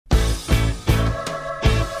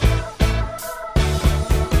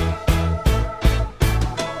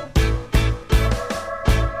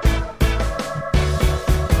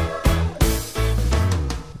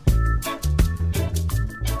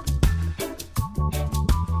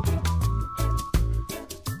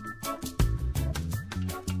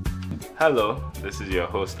Hello, this is your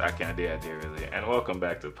host Akande Adirili, and welcome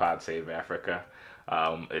back to Pod Save Africa.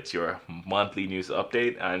 It's your monthly news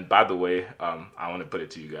update, and by the way, I want to put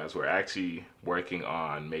it to you guys. We're actually working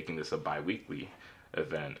on making this a bi-weekly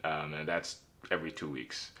event, and that's every 2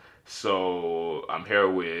 weeks. So I'm here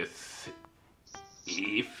with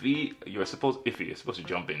Iffy. You're supposed to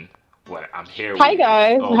jump in. What I'm here Hi with.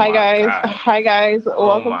 guys, Oh hi my guys, god. hi guys. Oh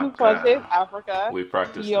Welcome my to Pod Save god. Africa, We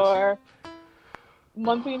practiced this. your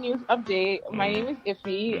monthly news update. My name is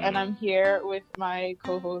Iffy, and Mhm. I'm here with my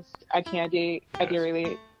co-host Akande Yes.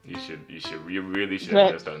 Adirele. You really should have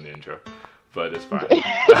But just done the intro, but it's fine.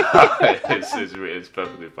 It's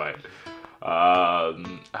perfectly fine.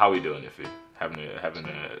 How we doing, Iffy?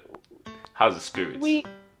 How's the spirits? we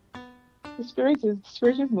the spirit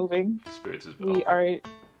is moving. Spirits is We okay. are,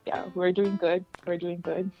 yeah, we're doing good. We're doing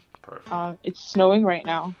good. Perfect. It's snowing right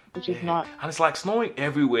now, which is Yeah, not. and it's like snowing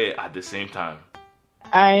everywhere at the same time.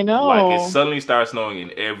 I Like it know. suddenly starts snowing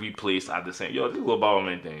in every place at the same. Yo, this global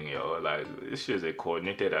warming thing, yo. Like this shit is a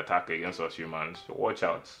coordinated attack against us humans. So watch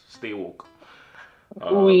out. Stay woke.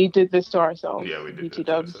 Uh, We did this to ourselves, yeah, we did BT that to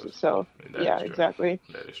Dubs. ourselves. So That yeah, is true. exactly.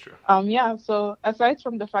 That is true. Yeah. So aside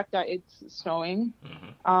from the fact that it's snowing,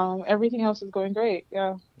 everything else is going great.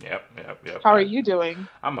 Yeah. Yep. How are you doing?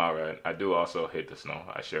 I'm alright. I do also hate the snow.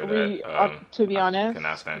 I share that. To be I honest,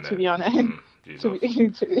 cannot stand to that. be honest,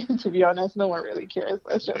 Jesus. to be honest, no one really cares.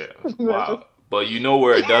 Let's just, Yeah. let's just. Wow. But you know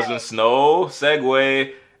where it doesn't snow?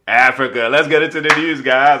 Segue. Africa. Let's get into the news,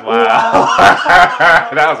 guys. Wow.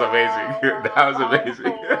 That was amazing. That was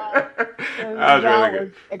amazing. That was really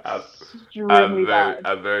good. Extremely bad.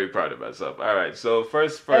 I'm very proud of myself. All right. So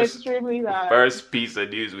Extremely bad. first piece of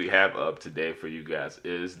news we have up today for you guys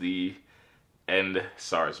is the End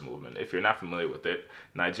SARS movement. If you're not familiar with it,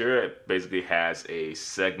 Nigeria basically has a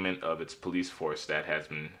segment of its police force that has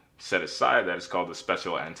been set aside that is called the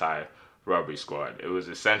Special Anti-Robbery Squad. It was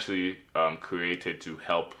essentially created to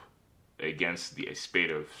help against the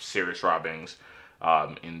spate of serious robbings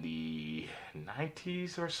in the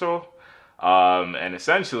 90s or so. And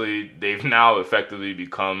essentially, they've now effectively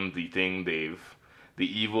become the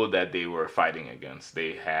evil that they were fighting against.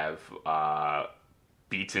 They have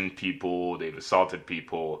beaten people, they've assaulted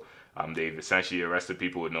people, they've essentially arrested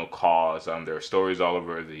people with no cause. There are stories all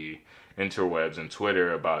over the interwebs and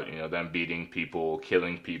Twitter about them beating people,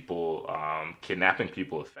 killing people, kidnapping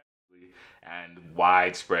people effectively, and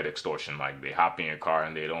widespread extortion. Like they hop in your car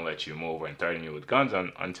and they don't let you move and threaten you with guns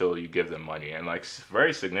until you give them money, and like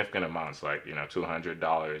very significant amounts, like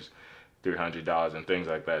 $200, $300, and things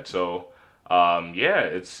like that. So yeah,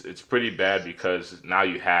 it's pretty bad because now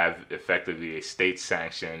you have effectively a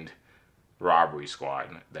state-sanctioned robbery squad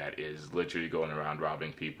that is literally going around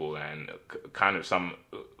robbing people, and kind of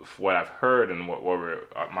what I've heard and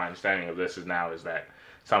my understanding of this is now is that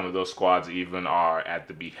some of those squads even are at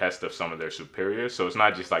the behest of some of their superiors. So it's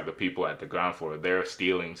not just like the people at the ground floor; they're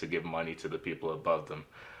stealing to give money to the people above them.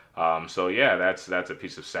 So yeah, that's a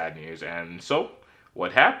piece of sad news. And so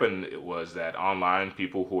what happened was that online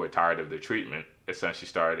people who were tired of the treatment essentially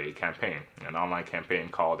started an online campaign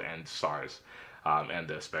called End SARS, and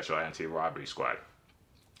the Special Anti-Robbery Squad.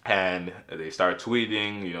 And they started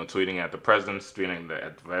tweeting at the president,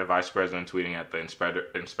 at the vice president, tweeting at the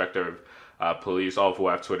inspector of police, all who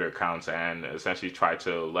have Twitter accounts, and essentially try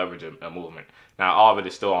to leverage a movement. Now, all of it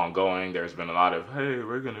is still ongoing. There's been a lot of, hey,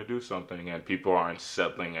 we're going to do something, and people aren't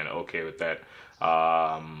settling and okay with that.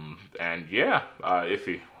 And yeah, if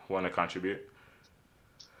you want to contribute.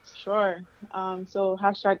 Sure. So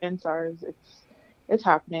hashtag NSARS. It's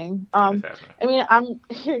happening. It's happening. I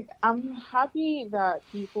mean, I'm happy that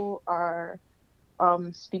people are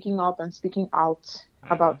speaking up and speaking out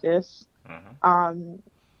about this.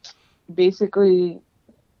 Basically,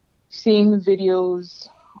 seeing videos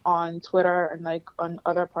on Twitter and like on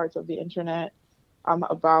other parts of the internet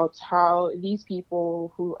about how these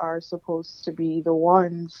people who are supposed to be the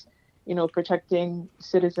ones, protecting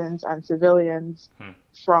citizens and civilians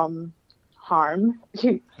from harm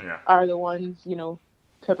are the ones,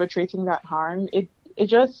 perpetrating that harm. It's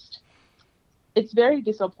very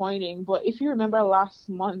disappointing. But if you remember last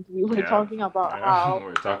month, we were talking about how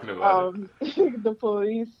we're talking about the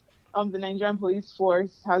police, the Nigerian police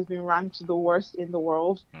force has been ranked the worst in the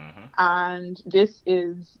world. And this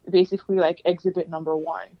is basically like exhibit number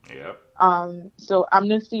one. Yep. So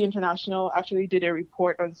Amnesty International actually did a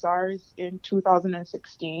report on SARS in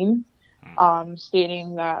 2016,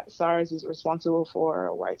 stating that SARS is responsible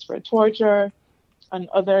for widespread torture and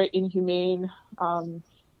other inhumane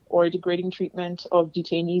or degrading treatment of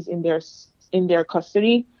detainees in their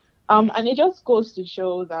custody. And it just goes to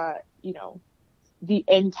show that, the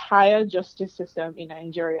entire justice system in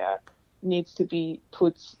Nigeria needs to be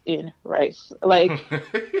put in rice. Like,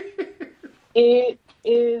 it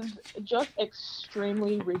is just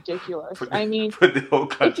extremely ridiculous. I mean, put the whole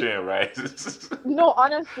country in rice. no,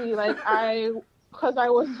 honestly, like because I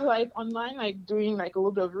was like online, like doing like a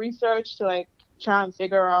little bit of research to like try and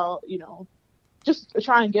figure out, just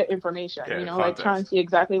try and get information, Yeah, like try and see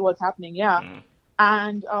exactly what's happening. Yeah. Mm-hmm.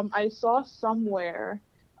 And I saw somewhere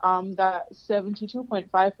that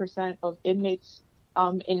 72.5% of inmates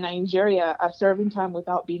in Nigeria are serving time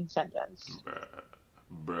without being sentenced.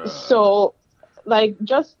 Bruh. So, like,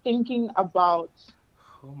 just thinking about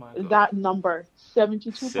that number,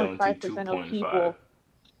 72.5% of people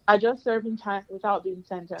are just serving time without being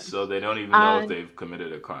sentenced. So they don't even know if they've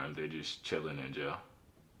committed a crime. They're just chilling in jail.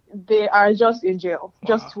 They are just in jail,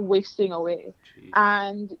 just wasting away. Jeez.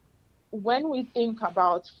 And when we think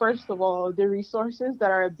about, first of all, the resources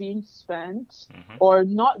that are being spent or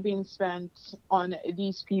not being spent on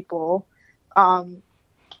these people,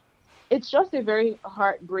 it's just a very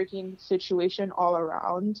heartbreaking situation all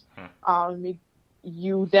around.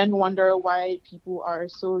 You then wonder why people are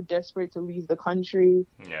so desperate to leave the country.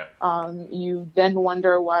 Yeah. You then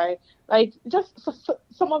wonder why, like, just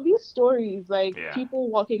some of these stories, like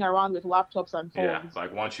people walking around with laptops and phones. Yeah,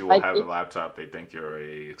 like once you will have a laptop, they think you're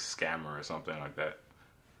a scammer or something like that.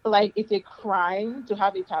 Like, it's a crime to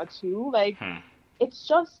have a tattoo. Like, it's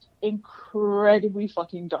just incredibly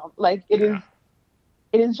fucking dumb. Like, it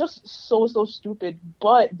is just so stupid.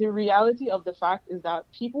 But the reality of the fact is that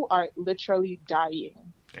people are literally dying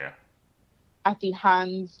at the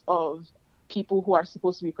hands of people who are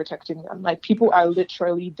supposed to be protecting them. Like, people are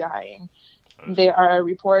literally dying. There are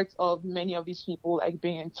reports of many of these people like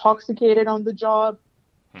being intoxicated on the job.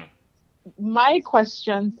 My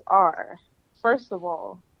questions are, first of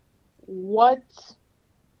all, what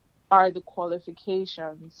are the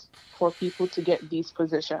qualifications for people to get these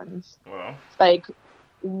positions? Well, like,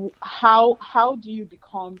 how do you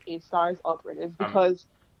become a SARS operative? Because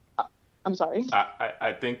I'm sorry.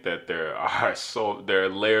 I think that there are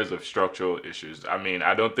layers of structural issues. I mean,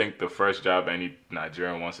 I don't think the first job any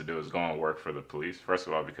Nigerian wants to do is go and work for the police. First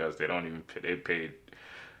of all, because they pay,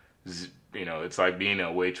 it's like being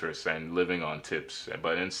a waitress and living on tips.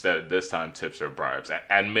 But instead, this time tips are bribes.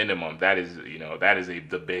 At minimum, that is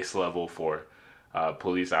the base level for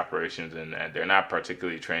police operations, and they're not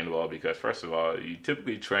particularly trained well because, first of all, you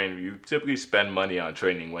typically spend money on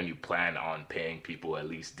training when you plan on paying people at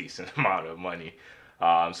least decent amount of money.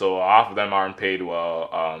 So half of them aren't paid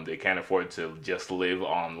well. They can't afford to just live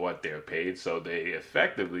on what they're paid, so they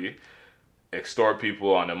effectively extort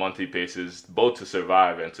people on a monthly basis, both to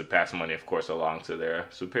survive and to pass money, of course, along to their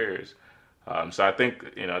superiors. So I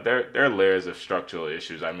think, there are layers of structural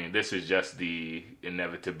issues. I mean, this is just the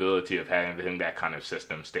inevitability of having that kind of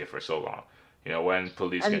system stay for so long. When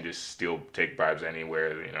police can just still take bribes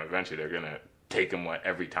anywhere, eventually they're going to take them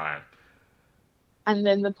every time. And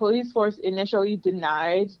then the police force initially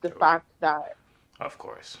denied the fact that, of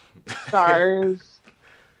course, SARS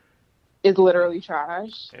is literally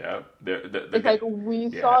trash. Yeah, it's like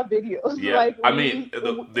we saw videos. Yeah, like,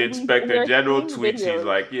 the inspector general tweets. He's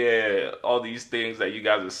like, "Yeah, all these things that you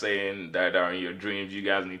guys are saying that are in your dreams, you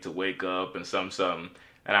guys need to wake up and something."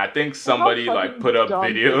 And I think somebody like put up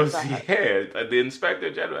videos. Yeah, the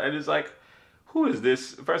inspector general, and it's like, who is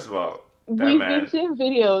this? First of all, we've been seeing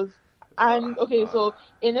videos. And so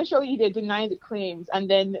initially they denied the claims, and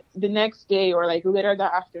then the next day or like later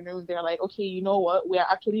that afternoon, they're like, okay, you know what? We are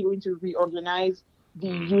actually going to reorganize the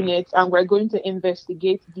units and we're going to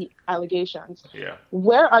investigate the allegations. Yeah.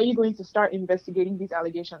 Where are you going to start investigating these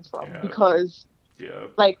allegations from? Yeah. Because,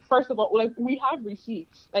 like, first of all, like, we have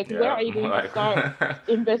receipts. Like, where are you going to start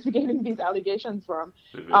investigating these allegations from?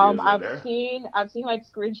 I've seen like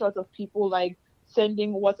screenshots of people like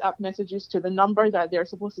sending WhatsApp messages to the number that they're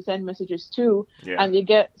supposed to send messages to, and they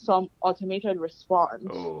get some automated response.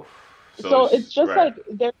 Oh, so it's just like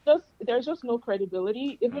there's just no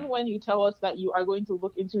credibility. Even when you tell us that you are going to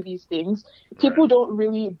look into these things, people don't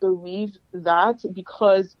really believe that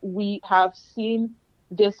because we have seen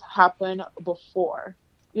this happen before.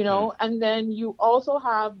 And then you also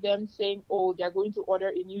have them saying, oh, they're going to order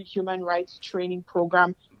a new human rights training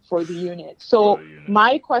program for the unit. So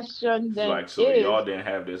my question then is, y'all didn't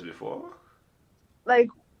have this before? Like,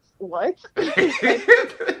 what? Does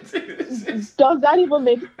that even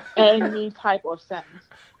make any type of sense?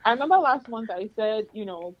 I remember last month I said,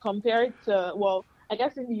 compared to, well, I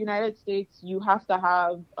guess in the United States, you have to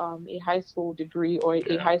have a high school degree or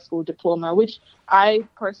a high school diploma, which I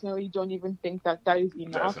personally don't even think that is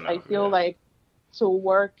enough. I feel like to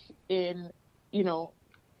work in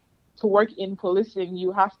policing,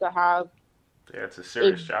 you have to have Yeah, it's a a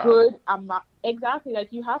serious job. good amount. Exactly,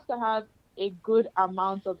 like you have to have a good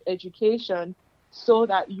amount of education so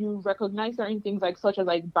that you recognize certain things like such as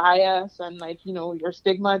like bias and like your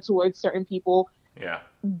stigma towards certain people. Yeah,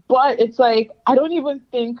 But it's like I don't even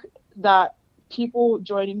think that people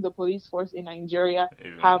joining the police force in Nigeria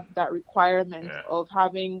even have that requirement yeah. of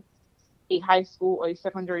having a high school or a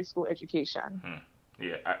secondary school education. Hmm.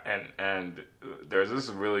 Yeah, and there's this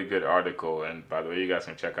really good article, and by the way, you guys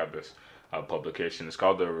can check out this publication. It's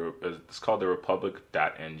called the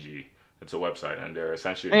Republic.ng. It's a website, and they're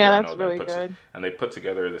essentially a Yeah, that's journal that really puts good. and they put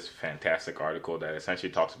together this fantastic article that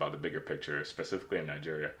essentially talks about the bigger picture, specifically in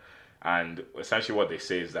Nigeria. And essentially, what they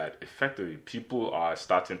say is that effectively people are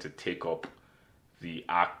starting to take up the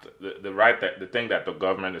right that the thing that the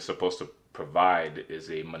government is supposed to provide is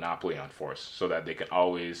a monopoly on force, so that they can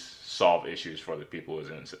always solve issues for the people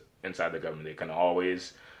who's inside the government. They can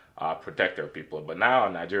always protect their people. But now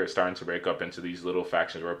Nigeria is starting to break up into these little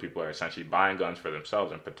factions where people are essentially buying guns for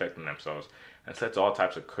themselves and protecting themselves. And so it's all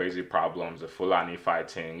types of crazy problems, the Fulani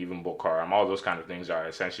fighting, even Boko Haram, all those kind of things are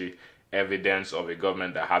essentially evidence of a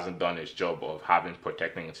government that hasn't done its job of having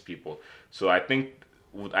protecting its people. So I think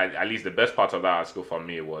at least the best part of that article for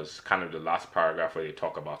me was kind of the last paragraph where they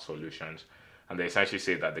talk about solutions. And they essentially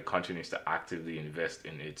say that the country needs to actively invest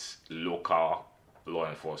in its local law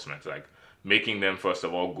enforcement, like making them, first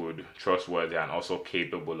of all, good, trustworthy, and also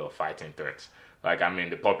capable of fighting threats. Like, I mean,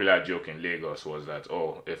 the popular joke in Lagos was that,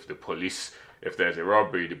 oh, if there's a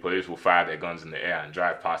robbery, the police will fire their guns in the air and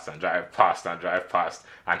drive past and drive past and drive past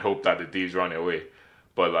and hope that the thieves run away.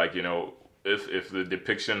 But like, if the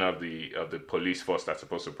depiction of the police force that's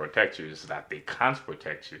supposed to protect you is that they can't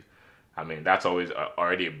protect you, I mean that's always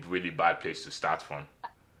already a really bad place to start from.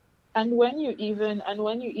 And when you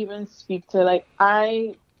even speak to like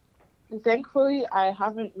I thankfully I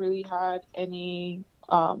haven't really had any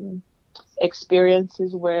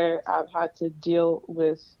experiences where I've had to deal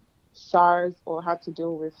with SARS or had to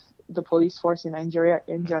deal with the police force in Nigeria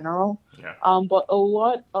in general. Yeah, But a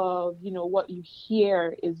lot of what you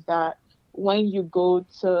hear is that when you go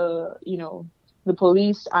to the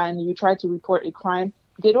police and you try to report a crime,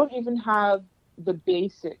 they don't even have the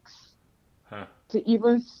basics huh. to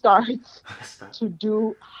even start to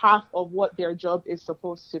do half of what their job is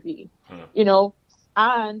supposed to be, Huh. you know,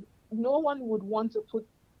 and no one would want to put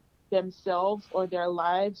themselves or their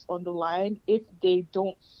lives on the line if they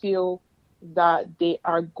don't feel that they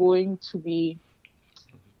are going to be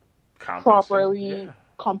Compensate, properly yeah,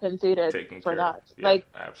 compensated taking for care, that. yeah, Like,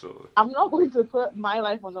 absolutely, I'm not going to put my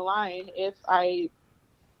life on the line if I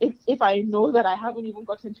know that I haven't even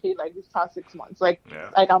gotten paid like this past 6 months. Like yeah,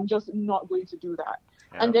 like I'm just not going to do that.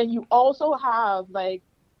 yeah, And then you also have like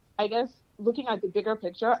I guess looking at the bigger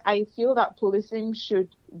picture, I feel that policing should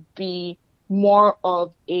be more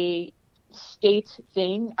of a state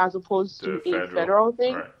thing as opposed the to a federal, federal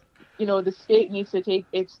thing. right, The state needs to take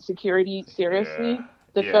its security yeah, seriously.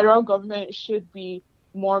 The yeah. federal government should be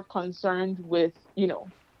more concerned with,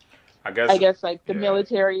 I I guess, guess like the yeah,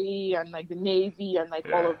 military and like the navy and like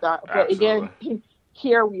all yeah, of that. But absolutely, again,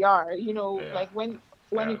 here we are, yeah, like when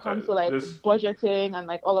yeah. it comes to like This, budgeting and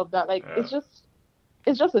like all of that, like yeah,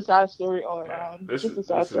 it's just a sad story all yeah. around. This Just is a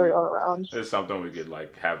sad this is story all around. It's something we could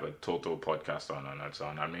like have a total podcast on its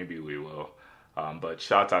own, and maybe we will. But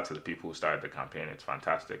shout out to the people who started the campaign. It's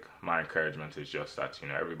fantastic. My encouragement is just that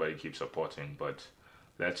everybody keeps supporting, but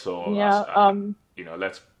let's all Yeah,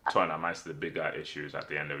 let's turn our minds to the bigger issues at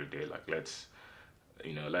the end of the day. Like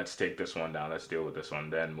let's take this one down. Let's deal with this one,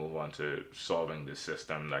 then move on to solving the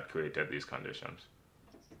system that created these conditions.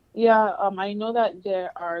 yeah, I know that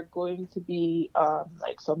there are going to be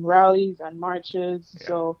like some rallies and marches. Yeah,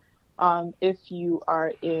 So if you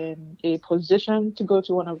are in a position to go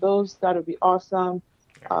to one of those, that would be awesome.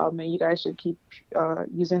 yeah, And you guys should keep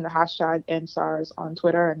using the hashtag #EndSARS on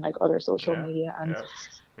Twitter and like other social yeah, media. And yeah.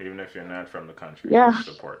 Even if you're not from the country, yeah, just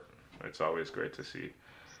support. It's always great to see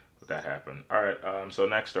that happen. All right. So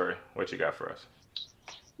next story, what you got for us?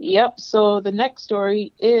 yep. So the next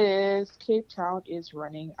story is Cape Town is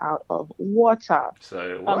running out of water.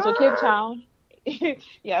 So So Cape what? Town,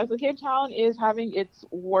 yeah, so Cape Town is having its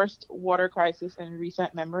worst water crisis in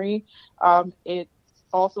recent memory. It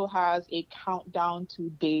also has a countdown to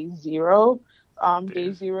day zero. Day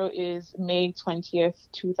Days zero is May 20th,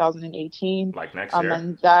 2018. like next year?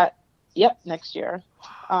 And that, yep, next year.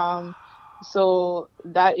 So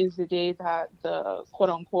that is the day that the quote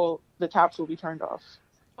unquote the taps will be turned off.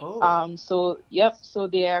 Oh, So yep, so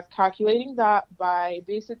they are calculating that by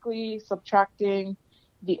basically subtracting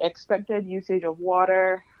the expected usage of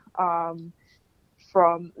water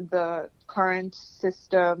from the current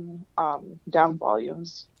system down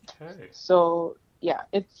volumes. Hey. So yeah,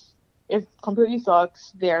 it completely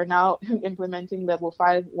sucks. They are now implementing level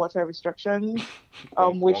 5 water restrictions, which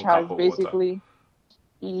One has cup of water. basically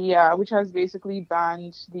yeah, which has basically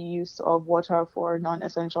banned the use of water for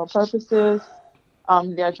non-essential purposes.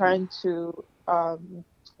 They are Ooh. trying to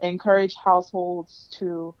encourage households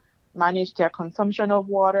to manage their consumption of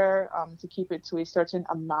water, to keep it to a certain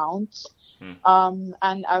amount. Hmm.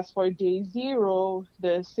 And as for day zero,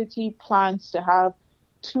 the city plans to have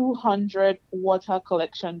 200 water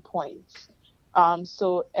collection points.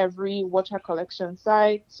 So every water collection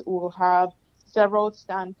site will have several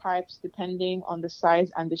standpipes depending on the size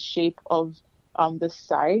and the shape of the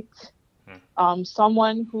site. Hmm.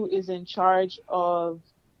 Someone who is in charge of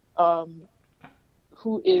um,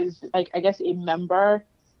 who is like I guess a member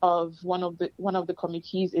of one of the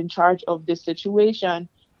committees in charge of this situation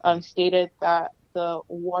Hmm. stated that the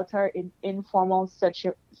water in informal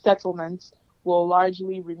settlements will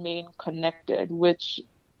largely remain connected, which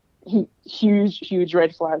huge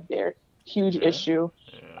red flag there, huge Yeah. issue.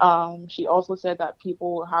 Yeah. She also said that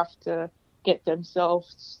people will have to get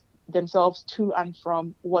themselves to and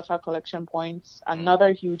from water collection points, Hmm.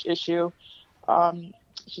 another huge issue. um,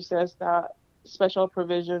 she says that special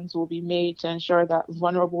provisions will be made to ensure that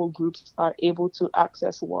vulnerable groups are able to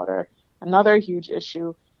access water. Another huge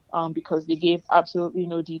issue, because they gave absolutely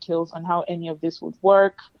no details on how any of this would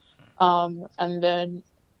work. And then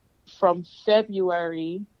from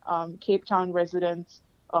February, Cape Town residents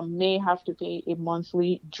may have to pay a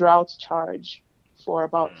monthly drought charge for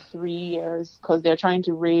about Hmm. 3 years because they're trying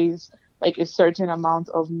to raise like a certain amount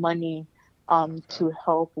of money Okay. to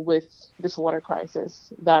help with this water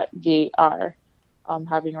crisis that they are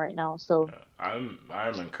having right now. So I'm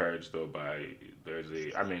encouraged though by there's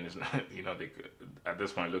a I mean it's not they at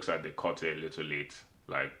this point it looks like they caught it a little late.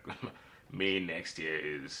 Like May next year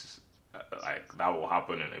is like that will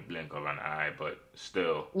happen in a blink of an eye, but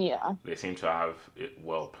still yeah, they seem to have it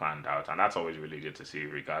well planned out, and that's always really good to see,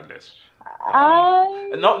 regardless.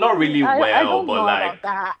 Um, not I really I well, don't know about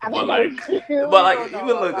that. I but mean, I like, but really like don't know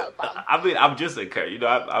even about look, that, fam. I mean, I'm just encouraged.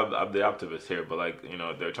 I'm the optimist here, but like,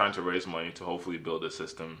 they're trying to raise money to hopefully build a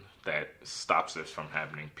system that stops this from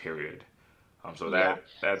happening. Period. So Yeah.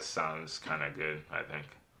 that sounds kind of good. I think.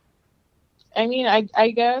 I mean, I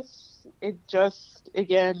guess it just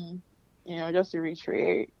again, just to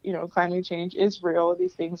reiterate, climate change is real.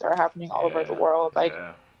 These things are happening all over the Yeah. world, like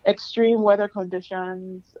Yeah. extreme weather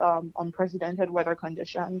conditions, unprecedented weather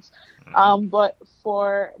conditions. Hmm. But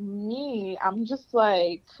for me, I'm just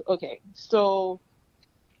like, okay, so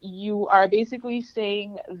you are basically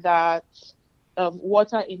saying that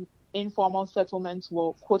water in informal settlements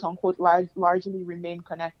will quote unquote largely remain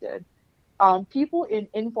connected. People in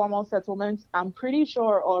informal settlements, I'm pretty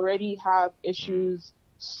sure, already have issues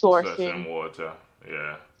Sourcing sourcing water.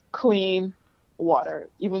 Yeah. clean water,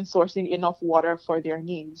 even sourcing enough water for their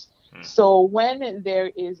needs. Hmm. So when there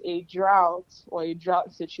is a drought or a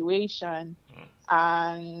drought situation Hmm.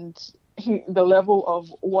 and the level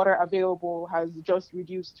of water available has just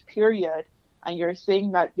reduced, period, and you're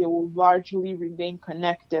saying that they will largely remain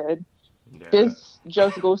connected, Yeah. this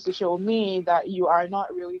just goes to show me that you are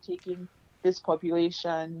not really taking this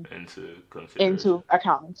population Into consideration. into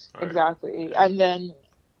account. Right. Exactly. Yeah. And then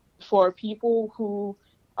for people who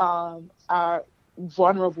are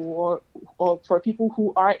vulnerable, or for people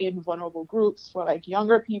who are in vulnerable groups, for like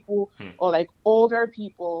younger people Hmm. or like older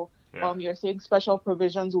people, Yeah. you're saying special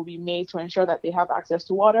provisions will be made to ensure that they have access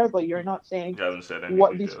to water, but you're not saying You haven't said any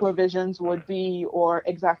what these details. provisions would Right. be or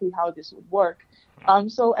exactly how this would work.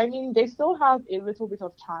 So I mean, they still have a little bit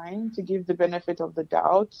of time to give the benefit of the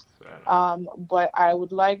doubt, Fair enough. but I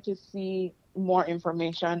would like to see more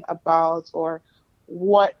information about or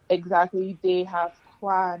what exactly they have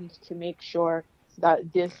planned to make sure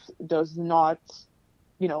that this does not,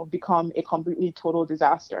 become a completely total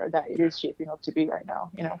disaster that it Yeah. is shaping up to be right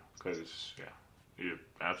now. Yeah. Because you're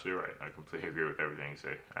absolutely right. I completely agree with everything you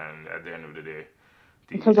say. And at the end of the day,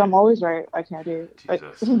 the Because I'm always right. I can't do it. Like,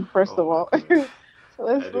 Jesus. first Oh of my all, goodness.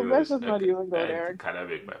 let's Anyways, just not okay. even go And there. can I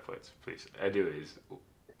make my points, please? Anyways,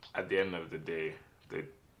 at the end of the day,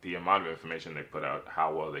 the amount of information they put out,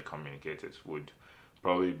 how well they communicate it, would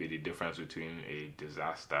probably be the difference between a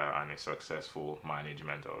disaster and a successful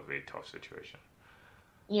management of a tough situation.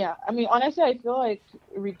 Yeah, I mean, honestly, I feel like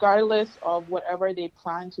regardless of whatever they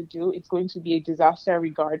plan to do, it's going to be a disaster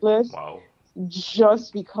regardless. Wow.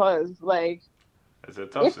 Just because, like, It's a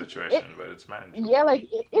tough if it, situation, but it's manageable. yeah, like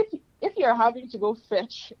if you're having to go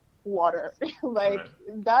fetch water, like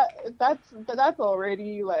Right. that's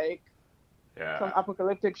already like some Yeah.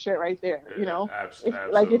 apocalyptic shit right there. If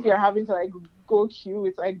Absolutely. you're having to like so cute.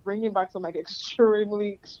 It's like bringing back some like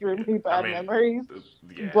extremely bad memories.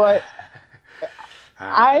 Yeah. But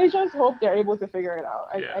I just hope they're able to figure it out.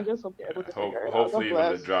 Yeah. I just hope they're able to figure it out. Hopefully,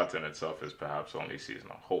 even the drought in itself is perhaps only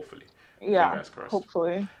seasonal. Hopefully. Yeah. Fingers crossed.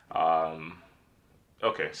 Hopefully.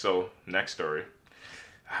 Okay, so next story.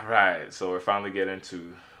 All right, so we're finally getting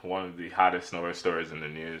to one of the hottest Norway stories in the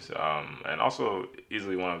news, and also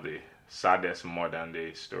easily one of the saddest modern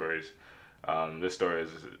day stories. This story is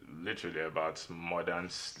literally about modern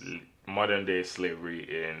day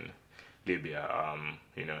slavery in Libya.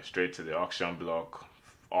 Straight to the auction block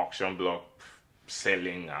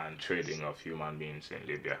selling and trading of human beings in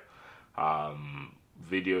Libya.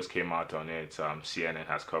 Videos came out on it. CNN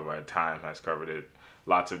has covered it. Time has covered it.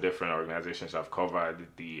 Lots of different organizations have covered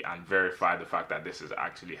and verified the fact that this is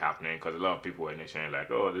actually happening, because a lot of people were initially like,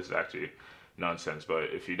 oh, this is actually nonsense. But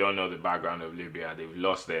if you don't know the background of Libya, they've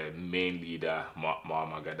lost their main leader,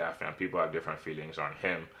 Muammar Gaddafi, and people have different feelings on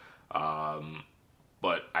him.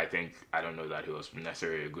 But I don't know that he was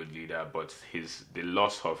necessarily a good leader, but the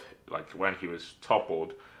loss of, like, when he was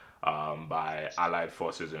toppled by allied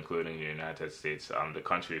forces, including the United States, the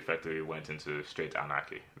country effectively went into straight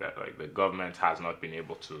anarchy. That, like, the government has not been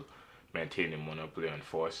able to maintain a monopoly on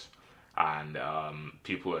force, and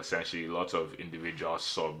people essentially, lots of individual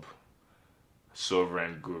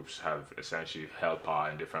sovereign groups have essentially held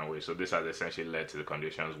power in different ways. So this has essentially led to the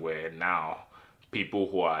conditions where now people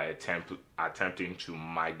who are attempting to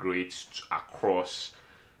migrate across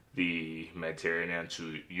the Mediterranean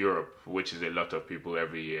to Europe, which is a lot of people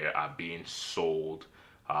every year, are being sold.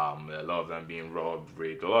 A lot of them being robbed,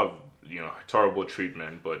 raped, a lot of terrible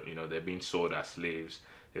treatment, but they're being sold as slaves,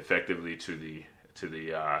 effectively to the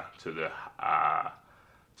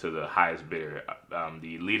highest bidder.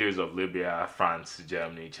 The leaders of Libya, France,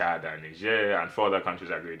 Germany, Chad, and Niger, and 4 other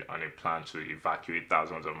countries agreed on a plan to evacuate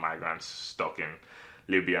thousands of migrants stuck in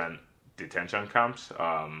Libyan detention camps.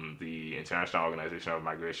 The International Organization of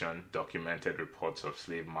Migration documented reports of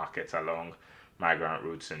slave markets along migrant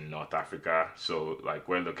routes in North Africa. So, like,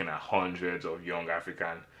 we're looking at hundreds of young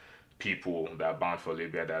African people that are bound for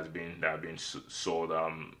Libya that have been sold.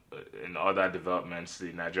 In other developments,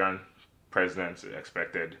 the Nigerian president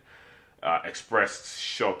expressed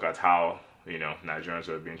shock at how Nigerians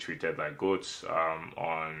were being treated like goats.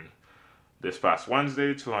 On this past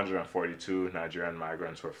Wednesday, 242 Nigerian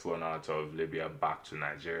migrants were flown out of Libya back to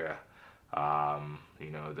Nigeria.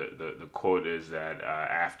 The quote is that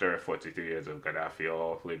after 43 years of Gaddafi,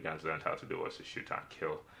 all Libyans learned how to do was to shoot and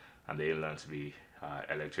kill, and they didn't learn to be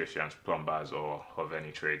electricians, plumbers, or of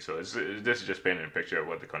any trade. So this is just painting a picture of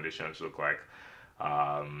what the conditions look like.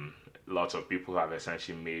 Lots of people have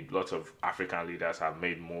essentially lots of African leaders have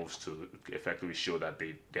made moves to effectively show that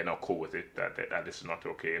they're not cool with it, that this is not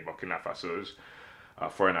okay. Burkina Faso's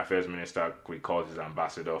foreign affairs minister recalled his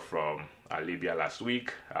ambassador from Libya last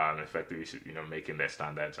week, effectively making their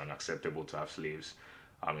standards unacceptable to have slaves.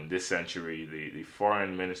 In this century, the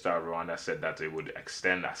foreign minister of Rwanda said that they would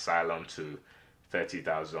extend asylum to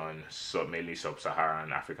 30,000 mainly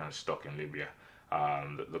sub-Saharan Africans stuck in Libya.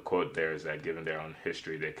 The quote there is that given their own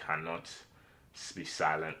history, they cannot be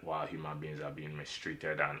silent while human beings are being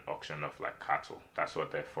mistreated and auctioned off like cattle. That's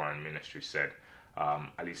what their foreign ministry said.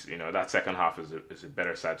 At least, that second half is a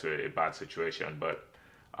better side to a bad situation. But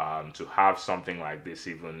to have something like this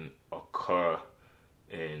even occur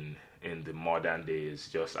in the modern day is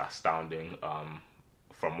just astounding.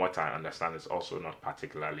 From what I understand, it's also not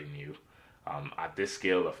particularly new. At this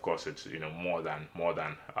scale, of course, it's more than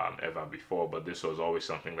ever before. But this was always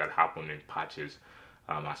something that happened in patches,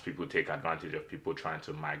 as people take advantage of people trying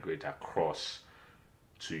to migrate across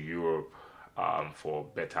to Europe for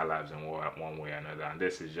better lives in one way or another. And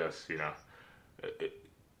this is just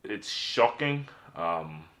it's shocking,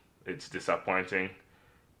 it's disappointing,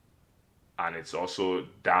 and it's also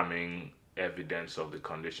damning evidence of the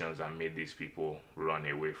conditions that made these people run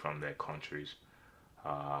away from their countries.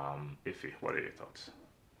 Ife, what are your thoughts?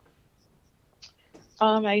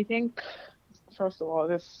 I think, first of all,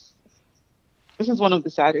 this is one of the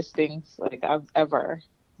saddest things like I've ever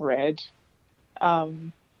read.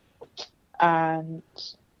 And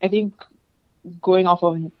I think going off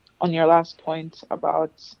on your last point about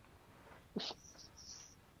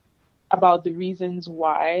the reasons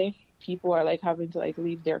why people are like having to like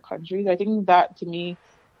leave their countries, I think that to me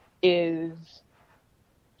is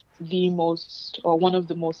one of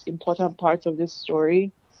the most important parts of this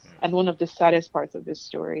story, and one of the saddest parts of this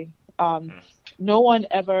story. No one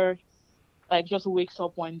ever like just wakes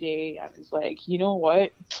up one day and is like, you know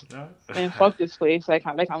what, and fuck this place.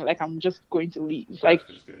 I'm just going to leave. Like,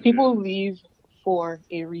 people leave for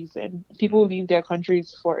a reason. People leave their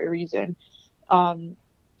countries for a reason. Um,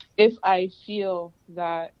 if I feel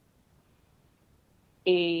that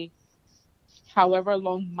a however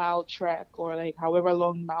long mile trek or like however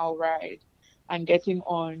long mile ride and getting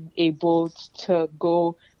on a boat to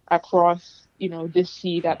go across, this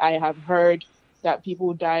sea that I have heard that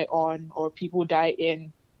people die on or people die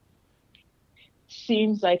in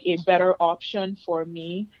seems like a better option for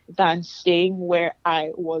me than staying where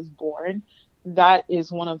I was born. That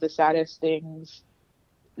is one of the saddest things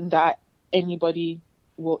that anybody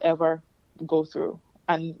will ever go through.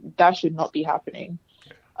 And that should not be happening.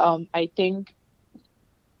 I think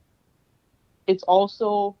it's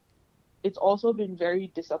also been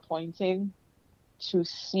very disappointing to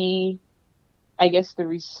see, I guess, the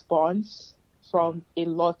response from a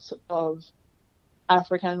lot of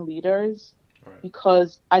African leaders, Right.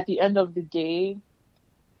 because at the end of the day,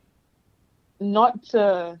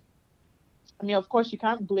 of course, you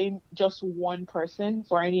can't blame just one person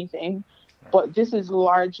for anything, Right. but this is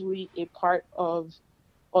largely a part of,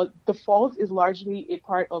 or the fault is largely a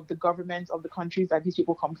part of the governments of the countries that these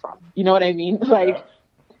people come from. You know what I mean? Like, Yeah.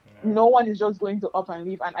 no one is just going to up and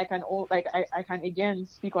leave. And I can again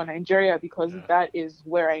speak on Nigeria because Yeah. that is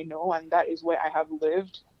where I know and that is where I have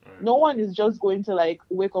lived. Right. No one is just going to like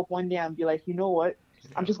wake up one day and be like, you know what?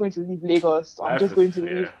 I'm just going to leave Lagos. I'm just going to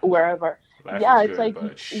leave wherever. Life Yeah, is it's good, like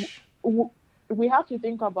but we have to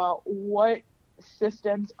think about what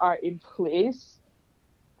systems are in place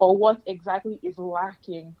or what exactly is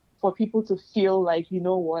lacking for people to feel like, you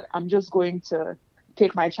know what, I'm just going to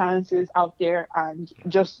take my chances out there and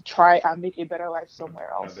just try and make a better life somewhere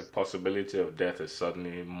else. the possibility of death is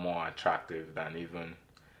suddenly more attractive than even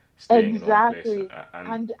staying in one place. Exactly.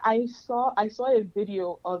 And I saw a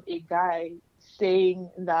video of a guy saying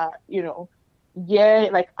that, yeah,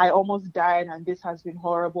 like I almost died and this has been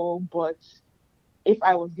horrible, but if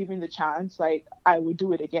I was given the chance, like I would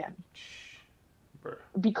do it again. Bruh.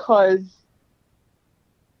 Because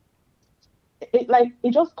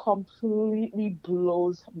it just completely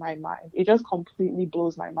blows my mind. It just completely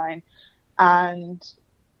blows my mind. And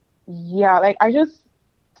yeah, like I just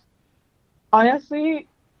honestly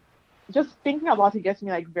just thinking about it gets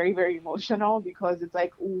me like very, very emotional, because it's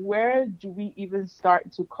like, where do we even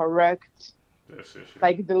start to correct this issue?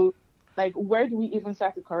 Where do we even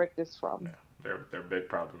start to correct this from? Yeah, they're big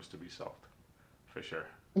problems to be solved, for sure.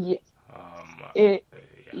 Yeah.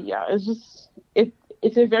 It's just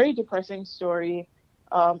it's a very depressing story.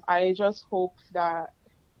 I just hope that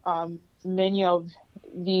many of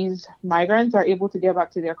these migrants are able to get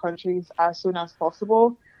back to their countries as soon as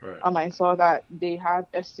possible. Right. I saw that they have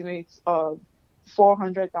estimates of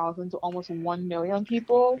 400,000 to almost 1 million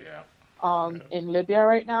people in Libya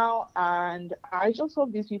right now. And I just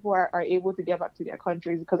hope these people are able to get back to their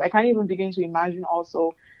countries, because I can't even begin to imagine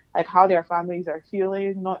also like how their families are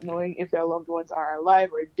feeling, not knowing if their loved ones are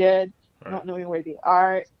alive or dead, Right. not knowing where they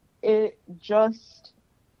are. It's just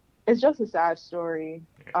a sad story.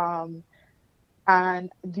 Yeah.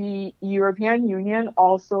 And the European Union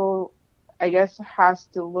also, I guess, has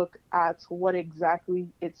to look at what exactly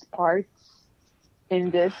its parts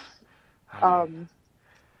in this,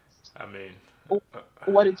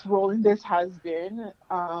 what its role in this has been.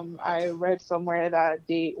 I read somewhere that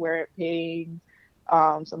they were paying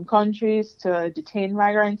some countries to detain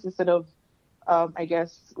migrants instead of, I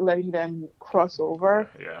guess, letting them cross over.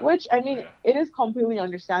 Yeah. Which, I mean, it is completely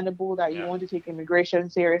understandable that you want to take immigration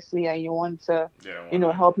seriously and you want to,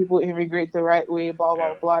 help people immigrate the right way, blah,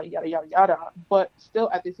 blah, blah, yada, yada, yada. But still,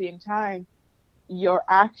 at the same time, your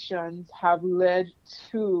actions have led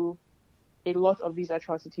to a lot of these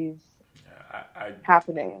atrocities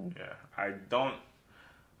happening. Yeah, I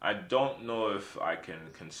don't know if I can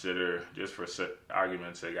consider, just for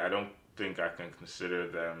argument's sake, I don't think I can consider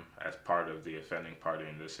them as part of the offending party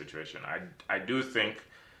in this situation. I do think,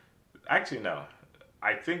 actually no,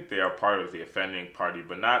 I think they are part of the offending party,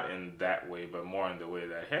 but not in that way, but more in the way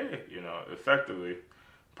that, hey, effectively,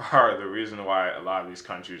 part of the reason why a lot of these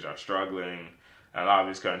countries are struggling, and a lot of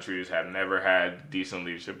these countries have never had decent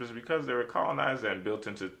leadership, is because they were colonized and built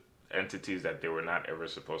into entities that they were not ever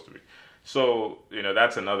supposed to be. So,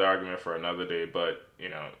 that's another argument for another day, but,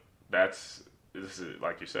 this is,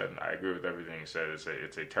 like you said, I agree with everything you said. It's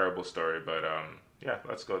a terrible story, but,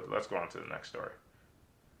 let's go on to the next story.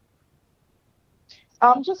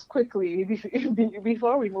 Just quickly,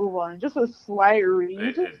 before we move on, just a slight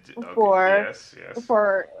read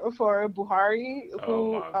for Buhari,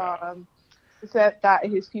 who said that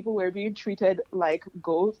his people were being treated like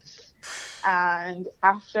goats. And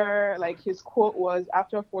after, his quote was,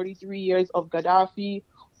 after 43 years of Gaddafi,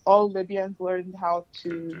 all Libyans learned how To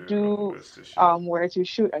to do do, was to shoot. where to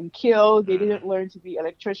shoot and kill. They Mm. didn't learn to be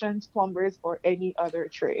electricians, plumbers, or any other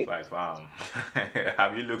It's trade. like,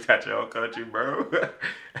 have you looked at your own country, bro?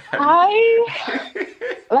 Have you? I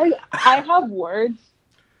like I have words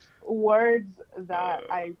that uh,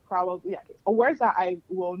 I probably words that I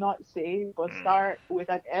will not say, but mm, start with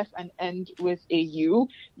an F and end with a U.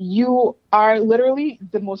 You are literally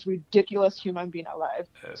the most ridiculous human being alive,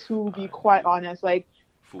 to be quite FIU. honest. Like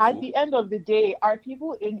at Fufu. the end of the day, are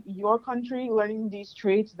people in your country learning these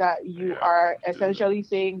traits that you Yeah. are Dude, essentially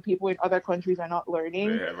saying people in other countries are not they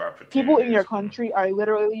learning? have People in opportunities, your bro. country are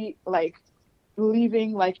literally like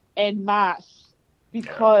leaving like en masse Yeah.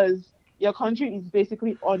 because your country is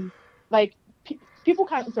basically on like people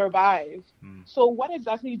can't survive. Mm. So what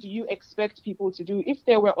exactly do you expect people to do? If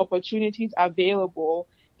there were opportunities available,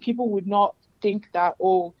 people would not think that,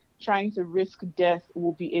 oh, trying to risk death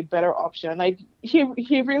will be a better option. Like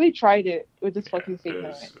he really tried it with this Yeah. fucking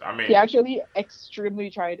statement. Because, He actually extremely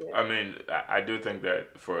tried it. I do think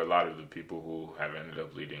that for a lot of the people who have ended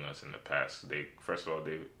up leading us in the past, they first of all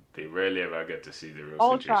they rarely ever get to see the real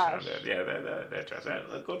All situation of that. trash. Yeah, that trash.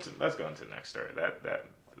 Let's go into the next story. That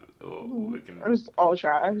Mm-hmm. we It was all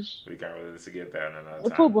trash. can really get that another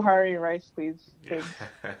Full time. Buhari and rice, please. Yeah, Pigs.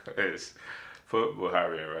 it's put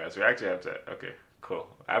Buhari in rice. We actually have to. Okay, cool.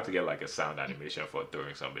 I have to get like a sound animation for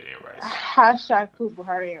throwing somebody in rice. Hashtag put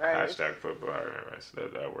Buhari and rice. Hashtag put Buhari in rice.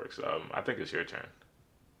 That works. I think it's your turn.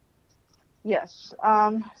 Yes.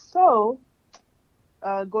 So,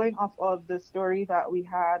 going off of the story that we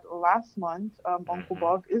had last month, Uncle Hmm.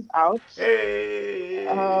 Bob is out.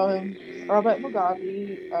 Robert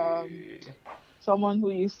Mugabe, Hey. someone who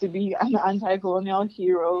used to be an anti-colonial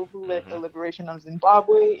hero who led the Hmm. liberation of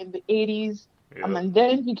Zimbabwe in the 80s, Yep. and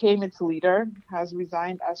then became its leader, has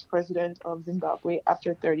resigned as president of Zimbabwe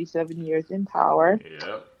after 37 years in power.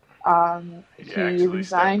 Yep. He He actually stepped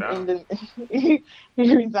resigned in down. the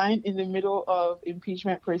he resigned in the middle of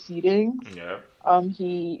impeachment proceedings. Yep.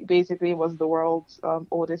 He basically was the world's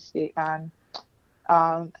oldest statesman.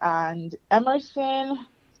 And Emerson,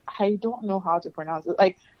 I don't know how to pronounce it.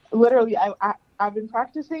 Like literally, I've been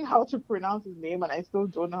practicing how to pronounce his name, and I still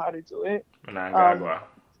don't know how to do it. Um, Mnangagwa.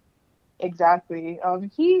 exactly.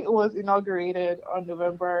 He was inaugurated on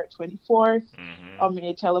November 24th. Hmm. In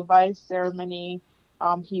a televised ceremony.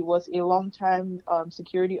 He was a longtime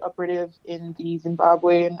security operative in the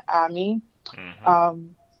Zimbabwean army. Hmm.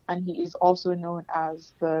 Um, and he is also known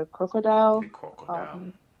as the The crocodile. crocodile.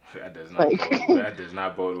 Um, That like, does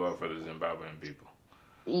not bode well for the Zimbabwean people.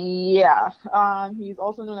 yeah. He's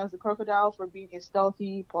also known as the crocodile for being a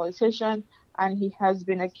stealthy politician, and he has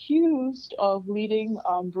been accused of leading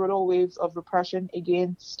brutal waves of repression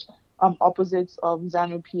against opposites of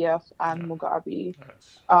ZANU PF and Yeah, Mugabe.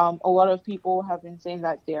 that's A lot of people have been saying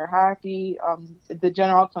that they're happy. The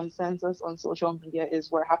general consensus on social media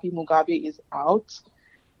is we're happy Mugabe is out.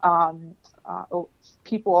 Um,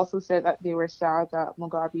 People also said that they were sad that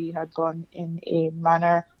Mugabe had gone in a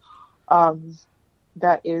manner um,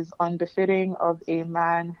 that is unbefitting of a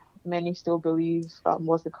man many still believe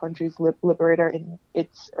was the country's liberator in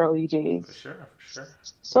its early for days. sure, for sure.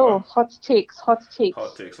 So, Well, hot takes, hot hot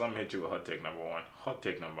takes. takes. Let me hit you with hot take number one. Hot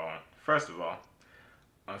take number one. First of all,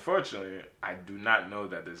 unfortunately, I do not know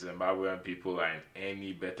that the Zimbabwean people are in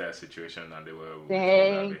any better situation than they were with Mugabe.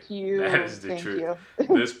 Thank That you. is the Thank truth. you.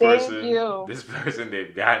 This Thank person, you. this person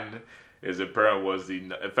they've gotten is apparent was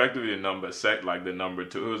the effectively the number set like the number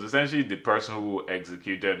two. It was essentially the person who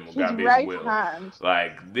executed His Mugabe's right will. hand.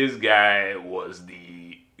 Like this guy was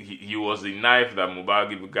he was the knife that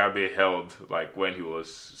Mugabe held like when he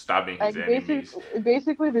was stabbing his Like enemies.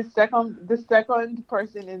 basically the second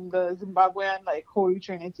person in the Zimbabwean like Holy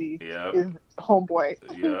Trinity Yep. is homeboy.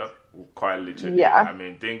 Yeah, quite literally. Yeah. I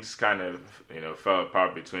mean, things kind of fell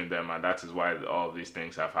apart between them, and that is why all of these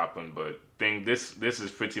things have happened. But think this is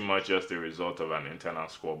pretty much just the result of an internal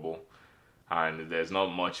squabble, and there's not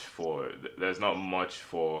much for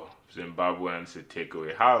Zimbabweans to take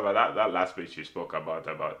away. However, that last bit you spoke about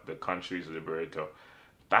the country's liberator,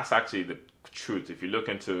 that's actually the truth. If you look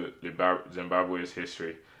into Zimbabwe's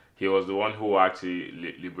history, he was the one who actually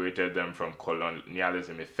liberated them from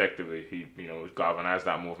colonialism effectively. He, galvanized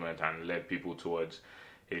that movement and led people towards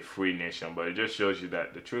a free nation. But it just shows you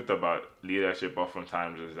that the truth about leadership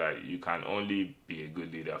oftentimes is that you can only be a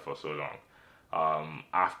good leader for so long.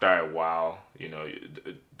 After a while,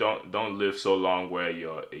 don't live so long where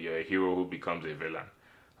you're a hero who becomes a villain.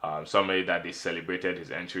 Somebody that they celebrated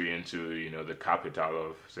his entry into, the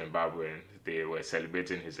capital of Zimbabwe, and they were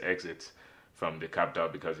celebrating his exit from the capital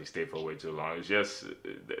because he stayed for way too long. It's just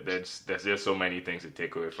there's just so many things to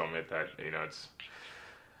take away from it that it's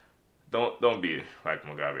don't be like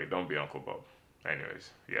Mugabe. Don't be Uncle Bob. Anyways,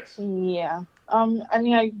 yes. Yeah. I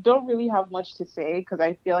mean, I don't really have much to say because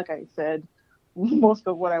I feel like I said most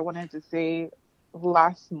of what I wanted to say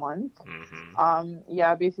last month.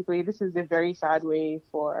 Yeah, basically, this is a very sad way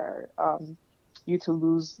for you to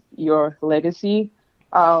lose your legacy.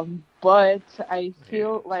 But I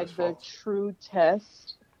feel like the true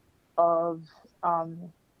test of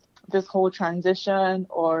this whole transition,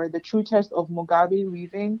 or the true test of Mugabe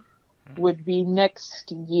leaving, would be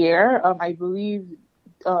next year. I believe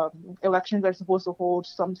elections are supposed to hold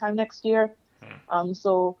sometime next year.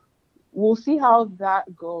 So we'll see how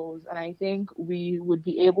that goes. And I think we would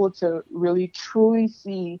be able to really truly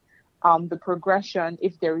see the progression,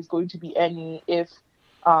 if there is going to be any, if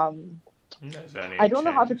I don't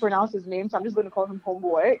know how to pronounce his name, so I'm just going to call him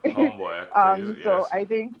Homeboy. Homeboy. So I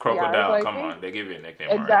think Crocodile. Yeah, so come on, they give you a nickname.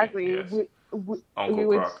 Exactly. Already. Yes. We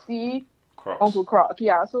would see Uncle Croc.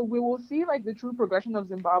 Yeah. So we will see like the true progression of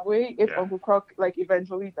Zimbabwe if Uncle Croc like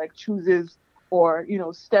eventually like chooses, or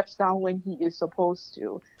steps down when he is supposed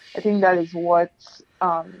to. I think that is what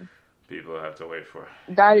people have to wait for.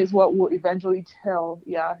 That is what will eventually tell,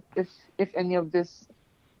 if any of this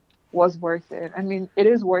was worth it. I mean, it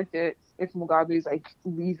is worth it if Mugabe is like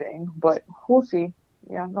leaving, but we'll see.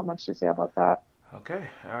 Yeah, not much to say about that. Okay,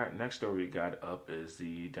 all right. Next story we got up is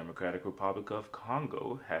the Democratic Republic of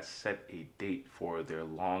Congo has set a date for their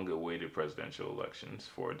long-awaited presidential elections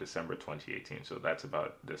for December 2018. So that's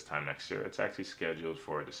about this time next year. It's actually scheduled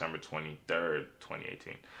for December 23rd,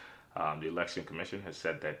 2018. The Election Commission has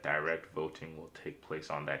said that direct voting will take place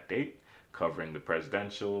on that date, covering the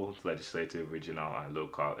presidential, legislative, regional, and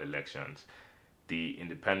local elections. The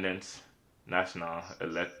Independent National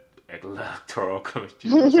Electoral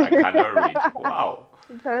Commission. I cannot read. Wow.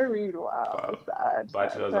 You can't read. Wow. Sad.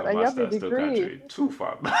 Bachelor's and master's still country. Too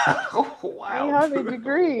far. Wow. You have a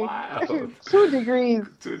degree. Wow. 2 degrees.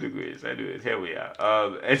 2 degrees. Anyways, here we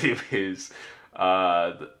are. Anyways,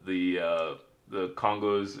 the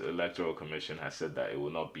Congo's Electoral Commission has said that it will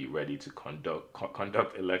not be ready to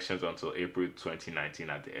conduct elections until April 2019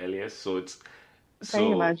 at the earliest. Can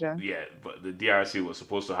you imagine? Yeah, but the DRC was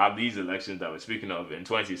supposed to have these elections that we're speaking of in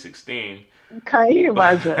 2016. Can you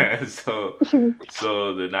imagine? so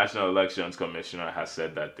the National Elections Commissioner has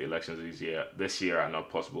said that the elections this year are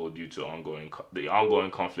not possible due to the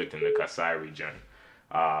ongoing conflict in the Kasai region.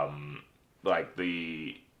 Like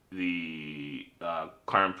the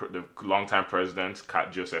longtime president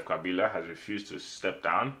Joseph Kabila has refused to step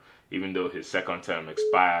down, even though his second term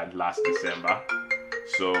expired last December.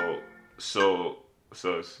 So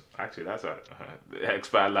actually that's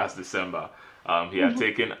expired last December. He had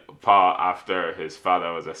taken power after his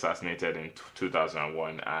father was assassinated in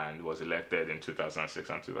 2001 and was elected in 2006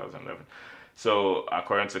 and 2011. So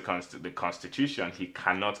according to the Constitution, he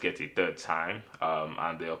cannot get a third time,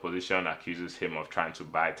 and the opposition accuses him of trying to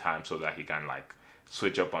buy time so that he can like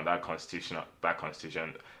switch up on that constitution.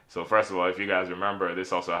 So first of all, if you guys remember,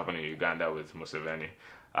 this also happened in Uganda with Museveni.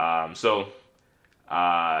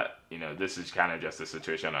 This is kind of just the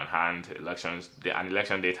situation on hand. An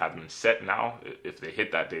election date has been set now. If they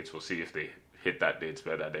hit that date, we'll see if they hit that date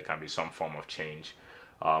whether there can be some form of change.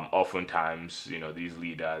 Oftentimes, these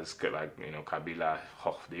leaders, like, Kabila,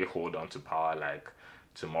 they hold on to power like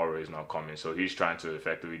tomorrow is not coming. So he's trying to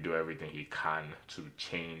effectively do everything he can to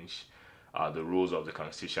change the rules of the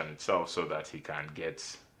constitution itself so that he can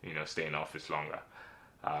stay in office longer.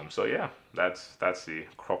 So yeah, that's the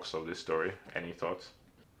crux of this story. Any thoughts?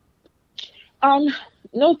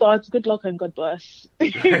 No thoughts. Good luck and God bless.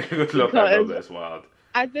 Good luck and God bless. Wild.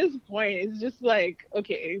 At this point, it's just like,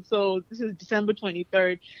 okay, so this is December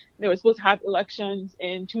 23rd. They were supposed to have elections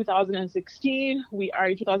in 2016. We are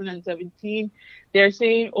in 2017. They're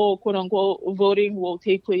saying, quote unquote, voting will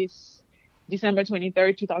take place December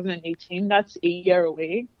 23rd, 2018. That's a year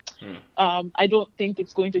away. I don't think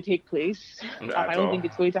it's going to take place. I don't think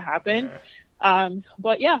it's going to happen. Yeah.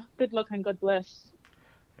 But yeah, good luck and God bless.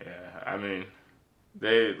 Yeah, I mean,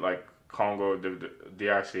 they like Congo, the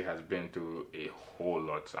DRC has been through a whole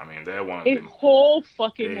lot. I mean, they're one of a whole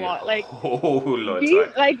fucking lot. Like whole lot.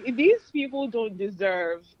 These people don't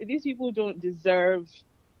deserve. These people don't deserve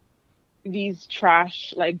these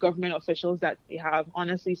trash like government officials that they have.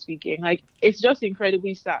 Honestly speaking, like it's just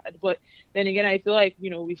incredibly sad. But then again, I feel like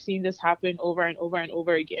we've seen this happen over and over and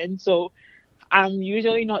over again. So I'm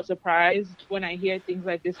usually not surprised when I hear things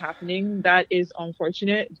like this happening. That is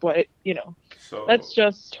unfortunate, but so let's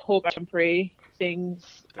just hope and pray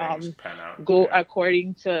things go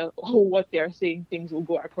according to what they're saying things will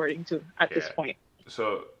go according to at this point.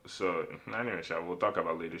 So anyway, Sha, we'll talk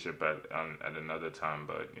about leadership at another time.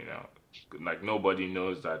 But like nobody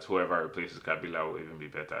knows that whoever replaces Kabila will even be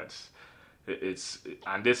better. It's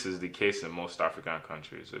and this is the case in most African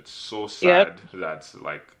countries. It's so Yep. sad that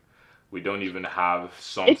like we don't even have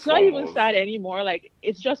some It's not form even of. sad anymore. Like,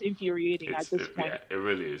 it's just infuriating at this Yeah, point. it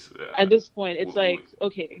really is. At this point, it's W- like, w-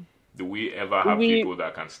 okay, do we ever have we people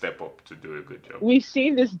that can step up to do a good job? we've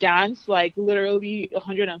seen this dance like literally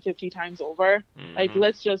 150 times over. Like, Hmm.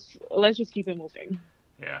 let's just keep it moving.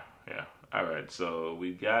 Yeah, yeah. All right, so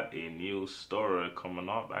we got a new story coming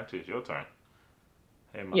up. Actually, it's your turn.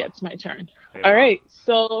 Hey, Yeah, Ma. it's my turn. Hey, All Ma. right.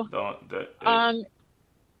 So, Don't. um,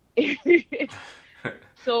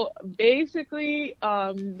 so basically,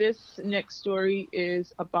 this next story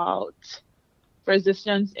is about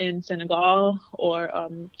resistance in Senegal or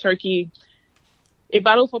Turkey. A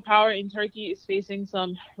battle for power in Turkey is facing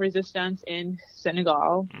some resistance in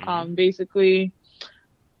Senegal. Hmm. Basically,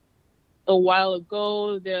 a while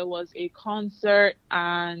ago, there was a concert,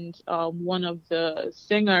 and one of the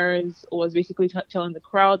singers was basically telling the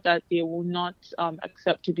crowd that they will not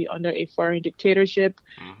accept to be under a foreign dictatorship.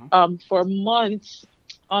 Hmm. For months,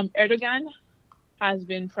 Erdogan has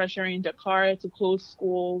been pressuring Dakar to close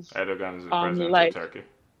schools. Erdogan is the president of Like, Turkey.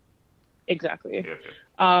 exactly. Yep, yep.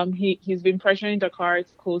 He's been pressuring Dakar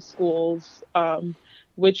to close schools,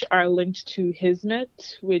 which are linked to Hizmet,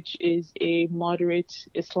 which is a moderate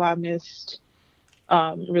Islamist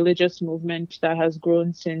religious movement that has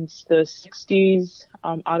grown since the 60s,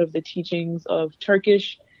 out of the teachings of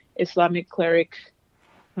Turkish Islamic cleric.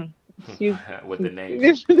 Excuse With the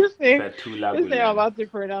names. this name. Fethullah This name I'm Gulen. about to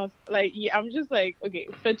pronounce. Like, yeah, I'm just like, okay,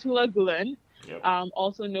 Fethullah Gulen, Yep.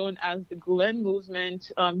 also known as the Gulen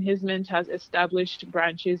Movement. Hizmet has established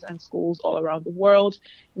branches and schools all around the world,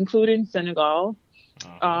 including Senegal.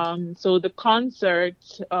 Uh-huh. So the concert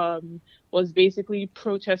was basically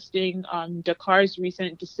protesting Dakar's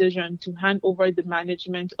recent decision to hand over the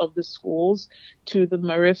management of the schools to the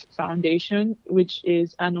Marif Foundation, which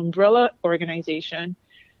is an umbrella organization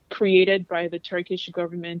created by the Turkish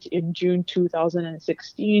government in June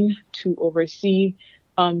 2016 to oversee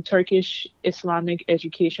Turkish Islamic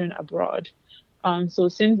education abroad. So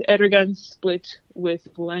since Erdogan split with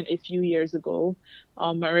Gulen a few years ago,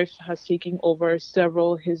 Marif has taken over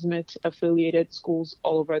several Hizmet affiliated schools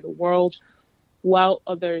all over the world, while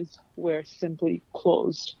others were simply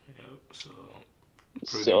closed. Yep. So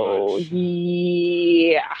pretty So much,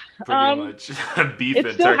 yeah, pretty much, beef it's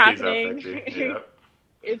in still Turkey is happening. affecting. Yep.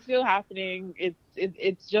 It's still happening.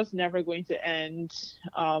 It's just never going to end.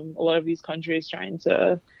 A lot of these countries trying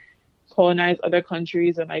to colonize other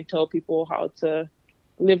countries and like tell people how to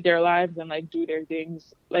live their lives and like do their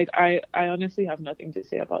things. Like, I honestly have nothing to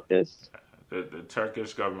say about this. The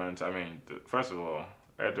Turkish government. I mean, first of all,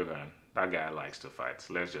 Erdogan. That guy likes to fight.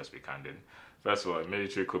 Let's just be candid. First of all, a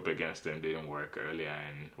military coup against him didn't work earlier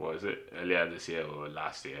in, what was it, earlier this year or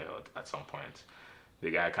last year or at some point.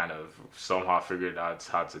 The guy kind of somehow figured out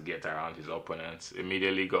how to get around his opponents.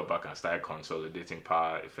 Immediately got back and started consolidating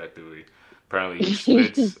power effectively. Apparently, he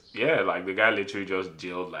splits. Yeah, like the guy literally just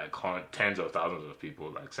jailed like tens of thousands of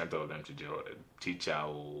people, like sent all of them to jail. Teacher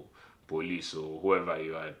or police or whoever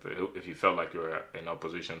you are. If you felt like you were in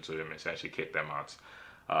opposition to him, essentially kicked them out.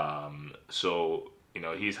 So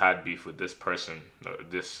he's had beef with this person,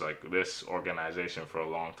 this organization for a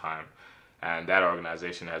long time, and that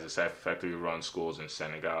organization has effectively run schools in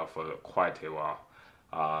Senegal for quite a while.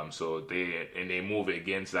 So they move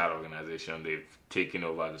against that organization. They've taken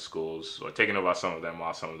over the schools or taken over some of them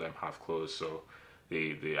while some of them have closed. So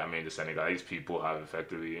I mean the Senegalese people have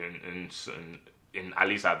effectively in at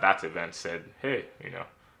least at that event said, hey,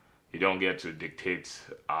 you don't get to dictate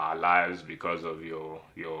our lives because of your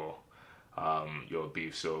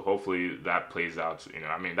beef. So hopefully that plays out.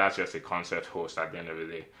 I mean that's just a concept host at the end of the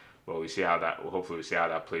day. But hopefully we see how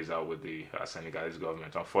that plays out with the Senegalese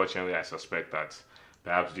government. Unfortunately, I suspect that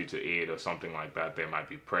perhaps due to aid or something like that, there might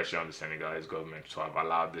be pressure on the Senegalese government to have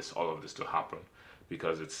allowed all of this to happen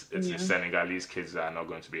because it's the Yeah. Senegalese kids that are not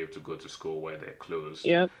going to be able to go to school where they're closed.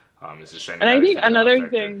 Yep. It's the And I Senegalese think kids that are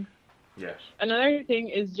affected. Yeah. another thing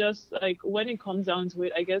is just like when it comes down to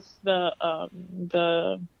it, I guess the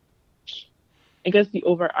the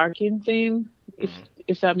overarching theme, Hmm.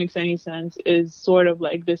 if that makes any sense, is sort of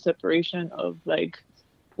like the separation of like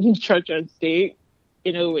church and state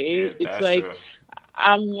in a Yeah, way. It's that's like true.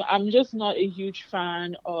 I'm just not a huge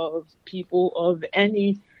fan of people of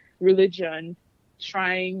any religion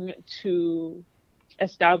trying to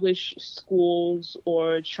establish schools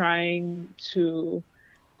or trying to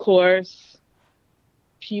coerce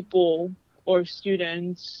people or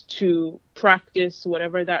students to practice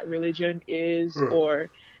whatever that religion is, or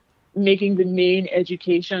making the main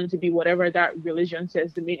education to be whatever that religion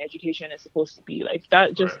says the main education is supposed to be. Like,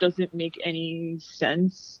 that just Right. doesn't make any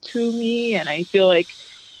sense to me, and I feel like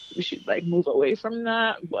we should like move away from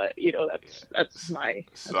that. But that's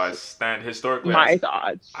So I stand historically. my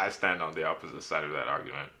thoughts. I stand on the opposite side of that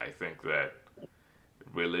argument. I think that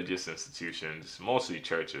religious institutions, mostly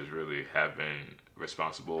churches, really have been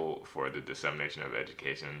responsible for the dissemination of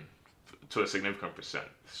education to a significant percent.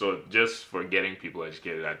 So just for getting people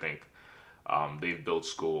educated, I think they've built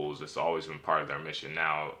schools. It's always been part of their mission.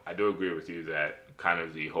 Now, I do agree with you that kind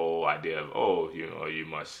of the whole idea of, you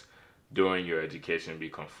must, during your education, be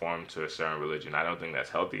conformed to a certain religion. I don't think that's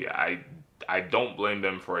healthy. I don't blame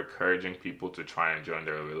them for encouraging people to try and join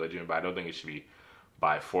their religion, but I don't think it should be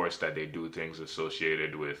by force that they do things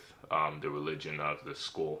associated with the religion of the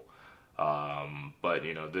school. But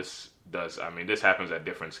this happens at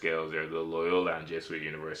different scales. There are the Loyola and Jesuit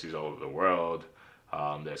universities all over the world.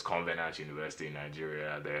 There's Covenant University in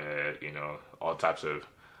Nigeria. There are, all types of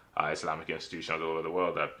Islamic institutions all over the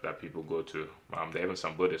world that people go to. There are even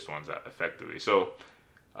some Buddhist ones that effectively. So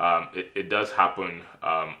it does happen.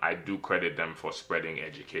 I do credit them for spreading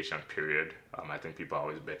education, period. I think people are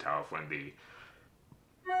always better off when they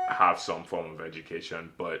have some form of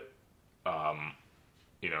education. But,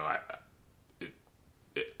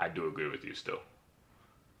 I do agree with you still.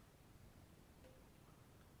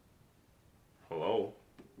 Hello?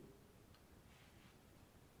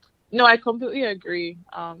 No, I completely agree.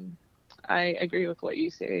 I agree with what you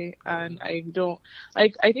say, and I don't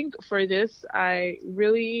like. I think for this, I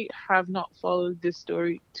really have not followed this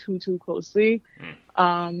story too closely.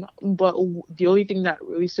 But the only thing that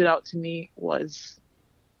really stood out to me was,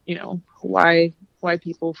 why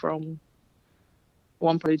people from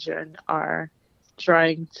one religion are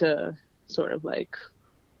trying to sort of like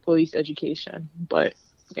police education. But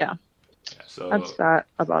yeah, So that's that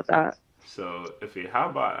about that. So, how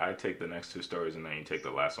about I take the next two stories and then you take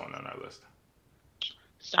the last one on our list?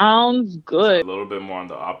 Sounds good. A little bit more on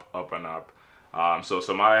the up and up. So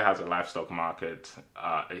Somalia has a livestock market.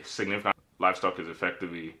 A significant livestock is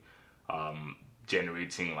effectively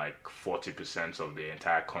generating like 40% of the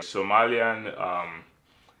entire country. Somalian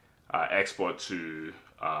export to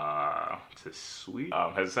Sweden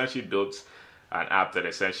has essentially built an app that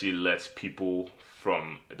essentially lets people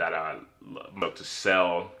from that are to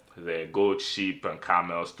sell their goats, sheep, and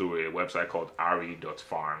camels through a website called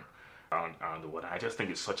ari.farm. I just think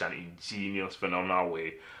it's such an ingenious, phenomenal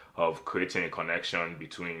way of creating a connection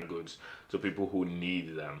between goods to people who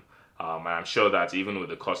need them. And I'm sure that even with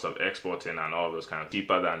the cost of exporting and all those kind of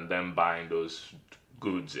cheaper than them buying those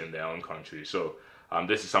goods in their own country. So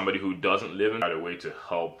this is somebody who doesn't live in a way to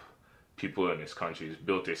help people in his country. He's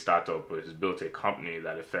built a startup, he's built a company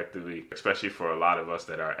that effectively, especially for a lot of us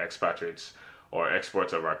that are expatriates or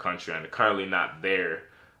exports of our country and currently not there,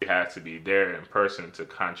 you have to be there in person to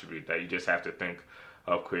contribute. That you just have to think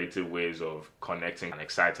of creative ways of connecting an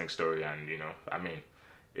exciting story. And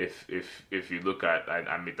if you look at,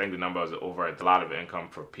 I think the number is over a lot of income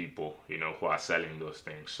for people who are selling those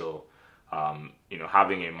things. So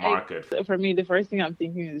having a market. For me, the first thing I'm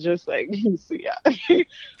thinking is just like, so yeah.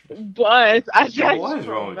 But what is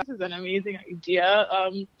wrong with this is an amazing idea.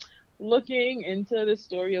 Looking into the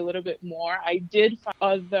story a little bit more, I did find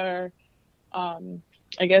other,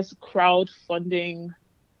 I guess, crowdfunding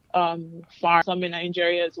farms, some in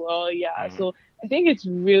Nigeria as well. Yeah, so I think it's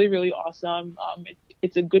really, really awesome.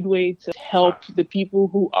 It's a good way to help the people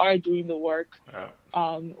who are doing the work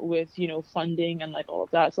with funding and like all of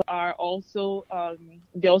that. So are also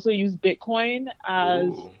they also use Bitcoin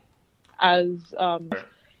as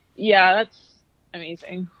yeah, that's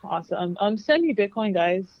amazing, awesome. Send me Bitcoin,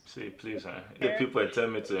 guys. See, please, if people tell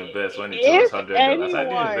me to invest when it's $100,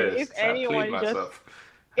 I do invest.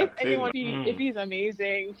 If he's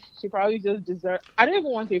amazing, she probably just deserves. I don't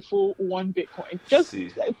even want a full one Bitcoin. Just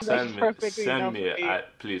send me.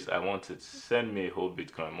 Please, I want it. Send me a whole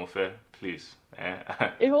Bitcoin, Mofe, please.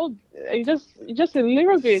 Just a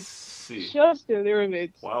little bit. See, just a little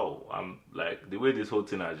bit. Wow, I'm like the way this whole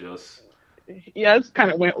thing has just. Yeah, it's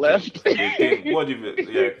kind of went left. What do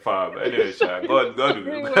you fam? Anyway,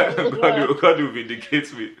 God will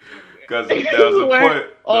vindicate me. Because there was a point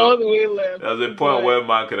all the way left. There was a point where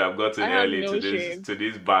man could have gotten early to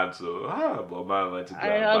this band. So but man went to go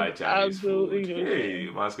and buy Chinese food. Hey,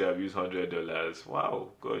 man could have used $100. Wow,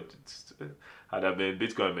 good. Had I been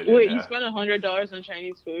Bitcoin millionaire. Wait, you spent $100 on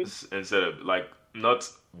Chinese food instead of like not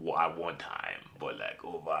at one time, but like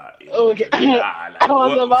over. Okay.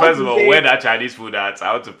 First of all, where that Chinese food at?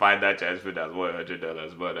 I want to find that Chinese food that's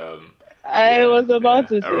 $100. But I Yeah, was about yeah.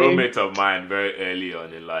 to A say. roommate of mine very early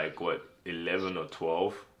on in like what 11 or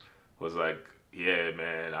 12 was like, "Yeah,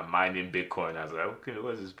 man, I'm mining Bitcoin." I was like, "Okay,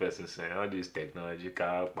 what's this person saying? All this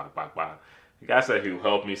technological, The guy said he'll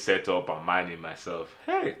help me set up. I'm mining myself.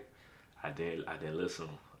 Hey, I didn't listen.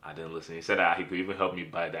 I didn't listen. He said that he could even help me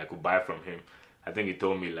buy that. I could buy from him. I think he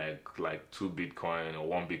told me like 2 Bitcoin or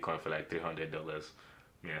 1 Bitcoin for like $300.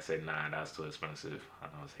 Me, I said, nah, that's too expensive.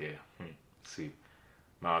 And I was here. See,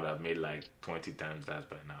 now that I've made like 20 times that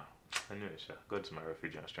by now. Anyway, sure. Go to my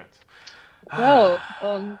refuge and strength. Well,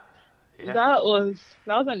 Yeah, that was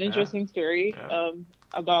an yeah, interesting story. yeah.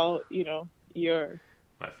 About your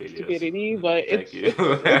My failures. stupidity, but Thank you.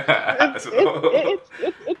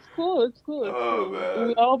 it's cool. It's cool. It's Oh cool.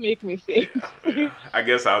 We man. all make Yeah, mistakes. yeah. I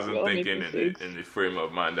guess I We wasn't all make thinking mistakes. in the frame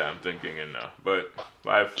of mind that I'm thinking in now. But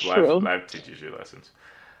True. life teaches you lessons.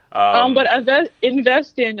 But Um,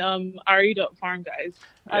 invest in re.farm, guys.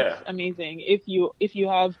 yeah, That's amazing. If you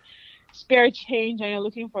have spare change and you're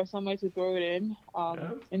looking for somewhere to throw it in,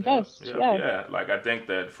 yeah, yeah, invest. yeah, Yeah. yeah. Like I think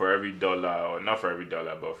that for every dollar, or not for every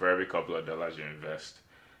dollar, but for every couple of dollars you invest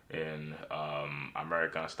in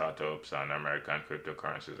American startups and American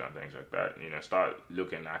cryptocurrencies and things like that, start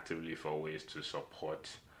looking actively for ways to support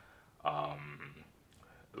um,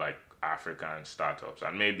 like African startups,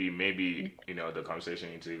 and maybe the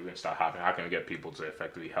conversation needs to even start happening. How can we get people to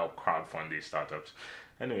effectively help crowdfund these startups?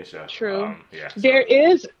 Anyway, sure. True. Yeah. There So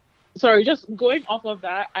is, sorry, just going off of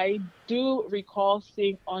that, I do recall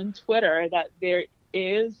seeing on Twitter that there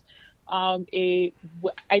is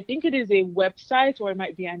I think it is a website or it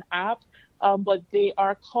might be an app, but they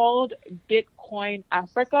are called Bitcoin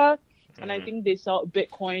Africa, and I hmm think they sell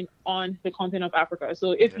Bitcoin on the continent of Africa.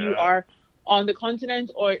 So if you yeah, are on the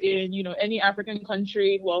continent or in any African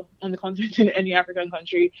country, well, on the continent in any African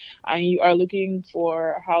country, and you are looking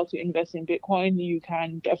for how to invest in Bitcoin, you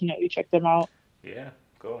can definitely check them out. yeah.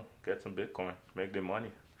 Go get some Bitcoin, make the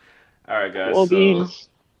money. All right, guys. Cool beans.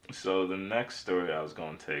 So the next story I was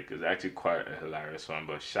going to take is actually quite a hilarious one,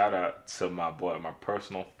 but shout out to my boy, my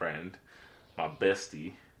personal friend, my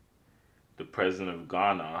bestie, the president of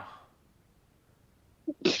Ghana.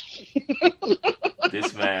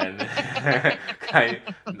 This man, kind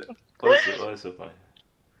what's so funny?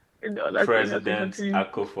 No, nothing. President Continue.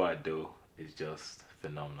 Akufo-Addo is just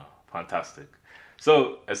phenomenal, fantastic.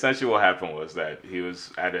 So essentially, what happened was that he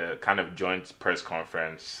was at a kind of joint press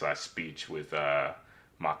conference speech with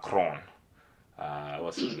Macron.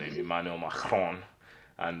 What's his name? Emmanuel Macron.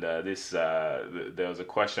 And there was a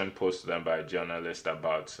question posed to them by a journalist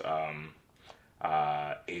about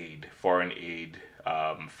foreign aid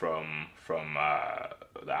from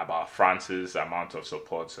about France's amount of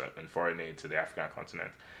support in foreign aid to the African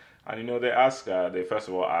continent. And they first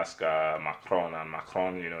of all ask Macron, and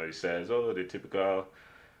Macron, he says, "Oh, the typical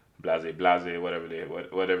blase,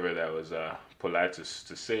 whatever that was polite to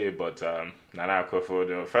say." But Nana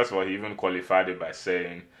Akufo, first of all, he even qualified it by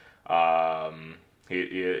saying,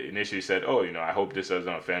 he initially said, "Oh, I hope this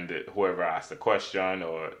doesn't offend whoever asked the question,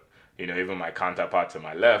 or even my counterpart to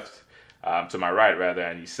my left, to my right rather."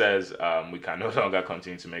 And he says, "We can no longer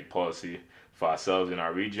continue to make policy for ourselves in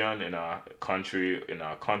our region, in our country, in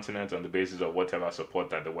our continent on the basis of whatever support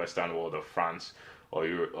that the Western world of France or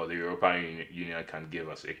the European Union can give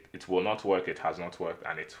us. It will not work. It has not worked,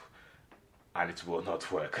 and it will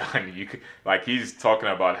not work." And he's talking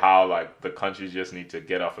about how like the countries just need to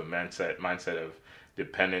get off a mindset of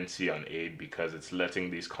dependency on aid, because it's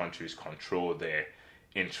letting these countries control their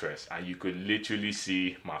interests. And you could literally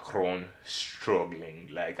see Macron struggling.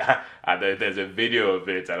 Like there's a video of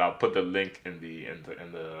it, and I'll put the link in the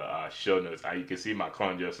show notes, and you can see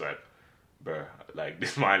Macron just like, bruh, like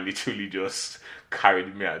this man literally just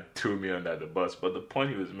carried me and threw me under the bus. But the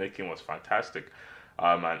point he was making was fantastic.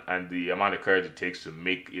 And the amount of courage it takes to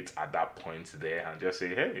make it at that point there and just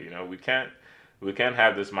say, hey, we can't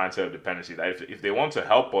have this mindset of dependency. That if they want to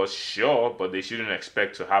help us, sure, but they shouldn't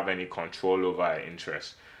expect to have any control over our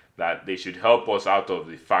interests. That they should help us out of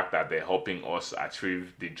the fact that they're helping us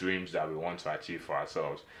achieve the dreams that we want to achieve for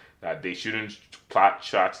ourselves. That they shouldn't chart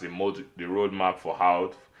the roadmap for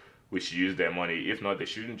how we should use their money. If not, they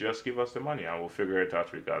shouldn't just give us the money, and we'll figure it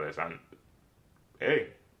out regardless. And hey,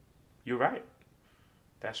 you're right.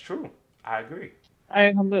 That's true. I agree.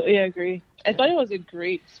 I completely agree. I Yeah. thought it was a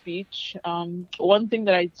great speech. One thing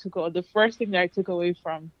that the first thing that I took away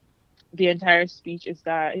from the entire speech is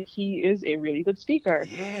that he is a really good speaker.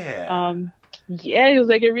 Yeah. Um, yeah, he was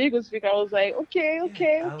like a really good speaker. I was like, okay, Yeah.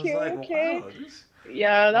 okay, I was okay, like, okay. wow, this.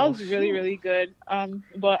 Yeah, that Oh was really, shoot. really good.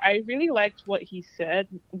 But I really liked what he said.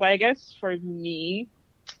 But I guess for me,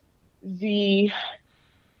 the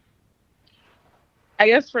I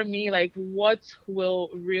guess for me, like what will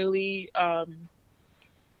really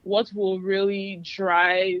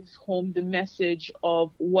drive home the message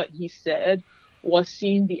of what he said was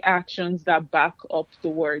seeing the actions that back up the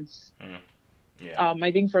words. Yeah.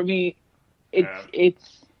 I think for me, Yeah.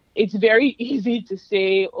 it's very easy to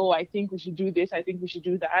say, oh, I think we should do this, I think we should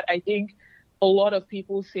do that. I think a lot of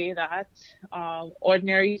people say that.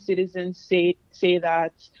 Ordinary citizens say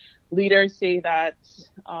that. Leaders say that.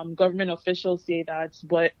 Government officials say that.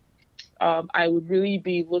 But I would really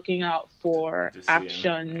be looking out for Just seeing,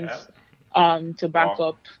 actions yeah. to back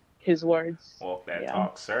up his words. Walk that Yeah.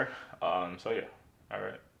 talk, sir. So yeah. All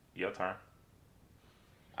right. Your turn.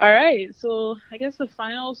 All right. So I guess the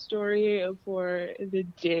final story for the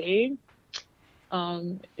day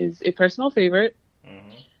is a personal favorite.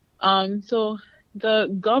 So the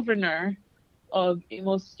governor of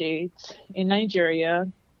Imo State in Nigeria,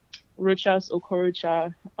 Rochas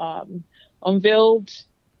Okorocha, unveiled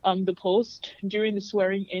the post during the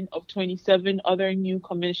swearing in of 27 other new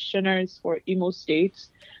commissioners for Imo State.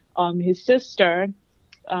 His sister,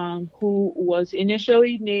 who was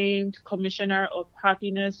initially named Commissioner of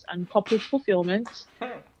Happiness and Corporate Fulfillment,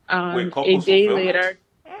 Wait, a day later.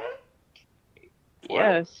 What?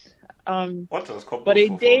 Yes. What does corporate but a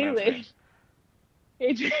day fulfillment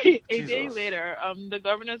later, mean? a day later, the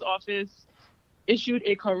governor's office issued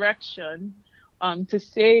a correction to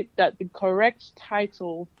say that the correct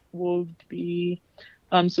title would be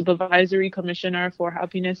Supervisory Commissioner for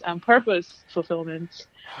Happiness and Purpose Fulfillment.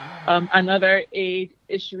 Another aide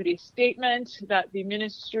issued a statement that the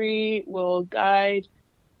ministry will guide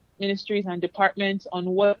ministries and departments on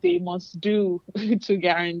what they must do to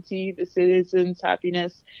guarantee the citizens'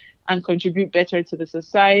 happiness and contribute better to the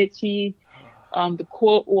society. The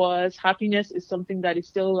quote was, "Happiness is something that is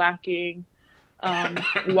still lacking,"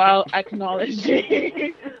 while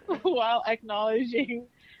acknowledging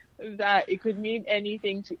that it could mean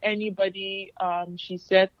anything to anybody. She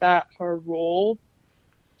said that her role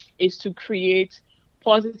is to create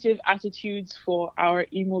positive attitudes for our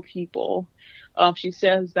Imo people. She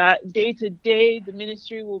says that day to day, the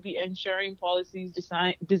ministry will be ensuring policies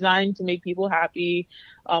designed to make people happy,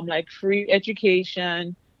 like free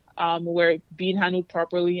education, where being handled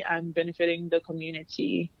properly and benefiting the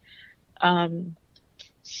community.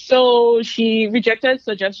 So she rejected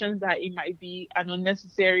suggestions that it might be an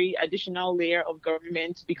unnecessary additional layer of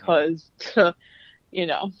government because, so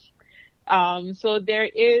there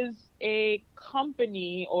is a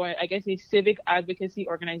company, or I guess a civic advocacy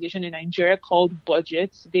organization in Nigeria called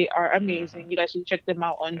Budget. They are amazing. You guys should check them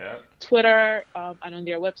out on Twitter and on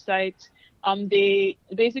their website. They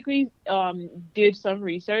basically did some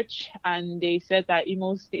research, and they said that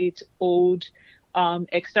Imo State owed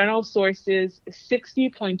external sources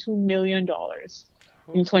 $60.2 million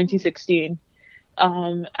in 2016.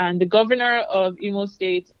 And the governor of Imo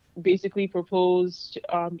State basically proposed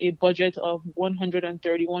a budget of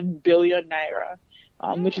 131 billion naira,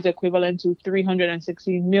 which is equivalent to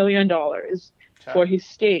 $360 million for his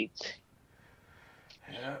state.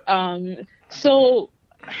 So,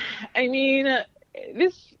 I mean,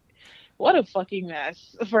 what a fucking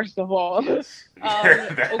mess, first of all. Yes.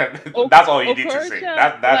 That's all you need to say.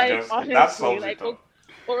 That's so like,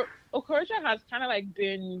 Okorocha has kind of like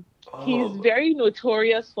been, he's very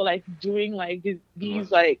notorious for like doing like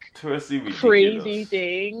these like crazy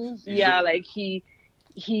things. Yeah, like he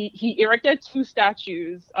erected 2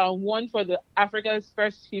 statues, one for the Africa's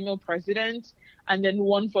first female president and then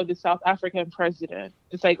one for the South African president.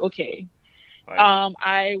 It's like, okay.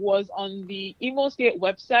 I was on the Imo State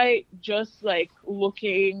website just like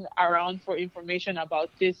looking around for information about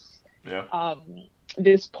this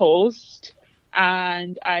this post,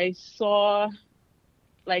 and I saw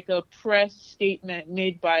like a press statement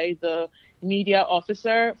made by the media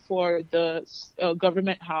officer for the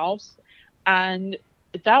government house, and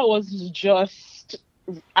that was just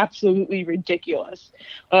absolutely ridiculous.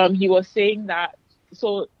 He was saying that,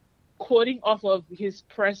 so quoting off of his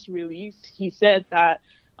press release, he said that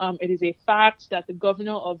it is a fact that the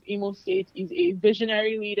governor of Imo State is a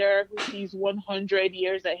visionary leader who sees 100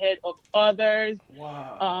 years ahead of others.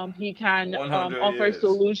 Wow. He can offer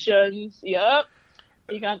solutions. Yep.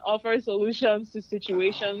 He can offer solutions to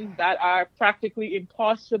situations that are practically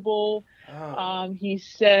impossible. He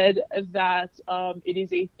said that it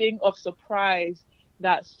is a thing of surprise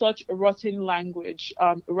that such rotten language,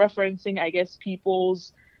 referencing, I guess,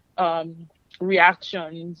 people's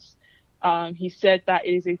reactions. He said that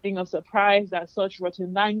it is a thing of surprise that such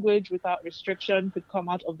rotten language without restriction could come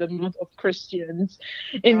out of the mouth of Christians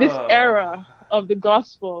in this era of the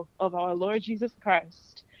gospel of our Lord Jesus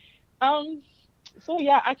Christ. So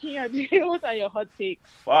yeah, Akinya, what are your hot takes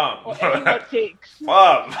Fam. or any hot takes?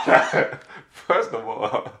 Fam. First of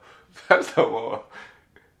all, first of all,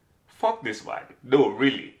 fuck this man. No,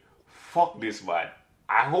 really. Fuck this man.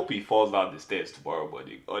 I hope he falls down the stairs tomorrow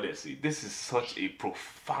morning. Honestly, this is such a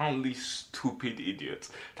profoundly stupid idiot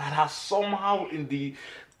that has somehow, in the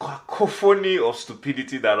cacophony of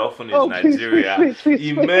stupidity that often is Oh, Nigeria,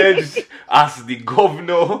 please. emerged as the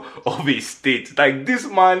governor of a state. Like, this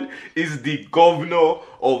man is the governor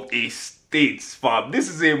of a state, fam. This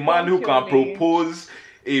is a man who can propose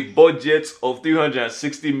a budget of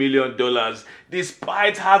 $360 million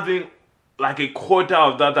despite having like a quarter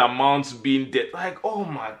of that amount being dead. Like, oh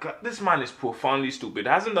my god, this man is profoundly stupid.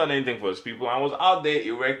 Hasn't done anything for his people. I was out there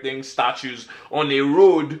erecting statues on a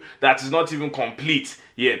road that is not even complete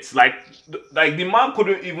yet. Like the man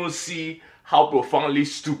couldn't even see how profoundly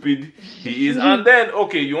stupid he is. And then,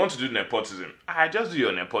 okay, you want to do nepotism. I just do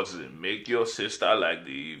your nepotism. Make your sister like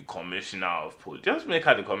the commissioner of police. Just make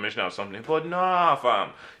her the commissioner of something. But nah, fam.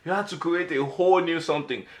 You have to create a whole new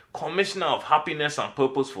something. Commissioner of happiness and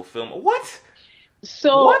purpose fulfillment. What?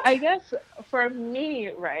 So What? I guess for me,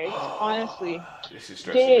 right, honestly, this is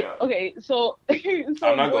stressing me out. okay, so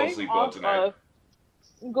I'm not going to sleep well tonight.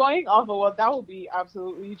 Going off of what that would be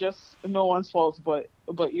absolutely just no one's fault but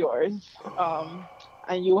yours.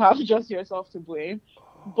 And you have just yourself to blame.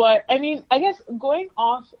 But I mean, I guess going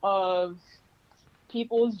off of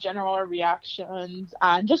people's general reactions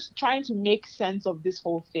and just trying to make sense of this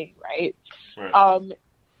whole thing, right?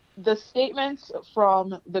 The statements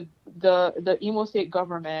from the Imo State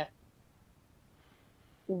government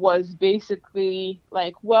was basically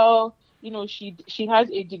like, well, you know, she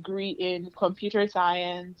has a degree in computer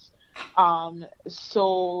science,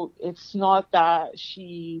 so it's not that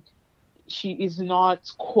she is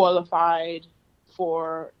not qualified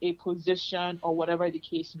for a position or whatever the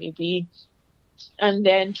case may be, and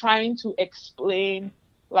then trying to explain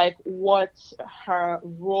like what her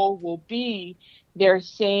role will be. They're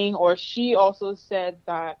saying, or she also said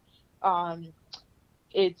that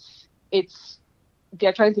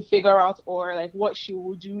they're trying to figure out, or like what she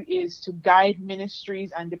will do is to guide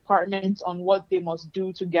ministries and departments on what they must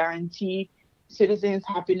do to guarantee citizens'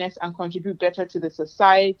 happiness and contribute better to the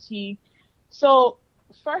society. So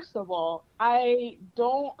first of all, I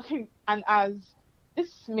don't, and as this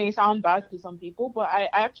may sound bad to some people, but I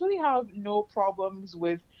actually have no problems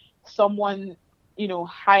with someone, you know,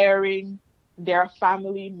 hiring their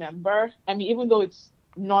family member. I mean, even though it's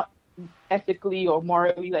not ethically or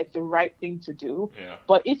morally like the right thing to do,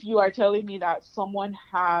 but if you are telling me that someone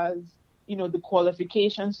has, you know, the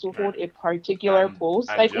qualifications to hold a particular post,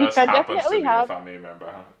 like we can definitely have a family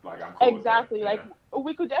member. Like, I'm cool exactly with that. Like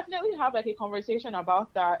we could definitely have like a conversation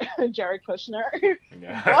about that. Jared Kushner.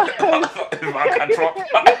 Yeah. If I can drop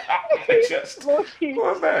just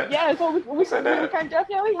what's that? Yeah, so we can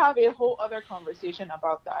definitely have a whole other conversation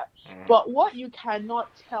about that. But what you cannot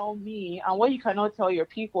tell me and what you cannot tell your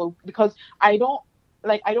people, because I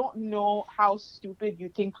don't know how stupid you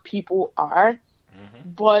think people are.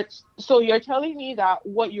 But so you're telling me that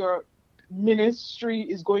what your ministry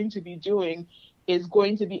is going to be doing is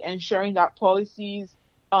going to be ensuring that policies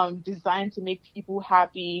designed to make people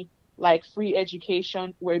happy, like free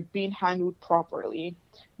education, were being handled properly.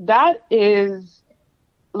 That is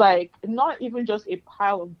like not even just a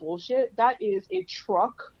pile of bullshit. That is a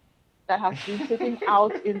truck that has been sitting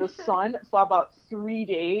out in the sun for about 3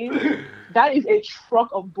 days. That is a truck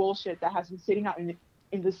of bullshit that has been sitting out in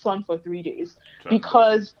the sun for 3 days.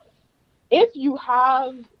 Because if you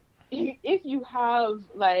have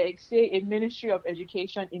like, say, a Ministry of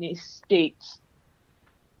Education in a state,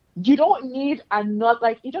 you don't need another,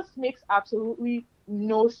 like, it just makes absolutely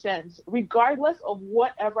no sense, regardless of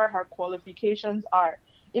whatever her qualifications are.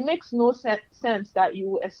 It makes no sense that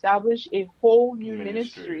you establish a whole new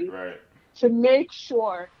ministry to make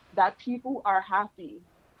sure that people are happy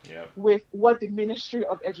with what the Ministry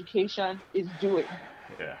of Education is doing.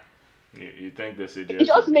 Yeah. You think this is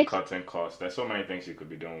just cutting costs? There's so many things you could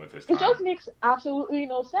be doing with this time. It just makes absolutely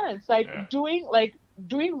no sense. Like doing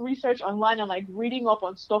research online and like reading up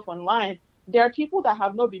on stuff online. There are people that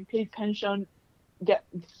have not been paid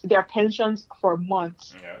their pensions for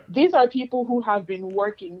months. Yeah. These are people who have been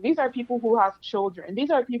working. These are people who have children.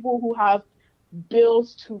 These are people who have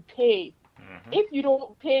bills to pay. If you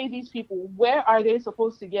don't pay these people, where are they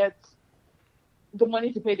supposed to get the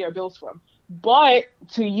money to pay their bills from? But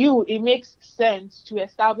to you, it makes sense to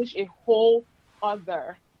establish a whole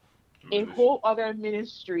other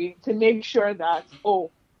ministry to make sure that,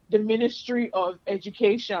 the Ministry of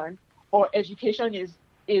Education or education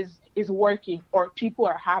is working or people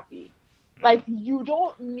are happy. Like, you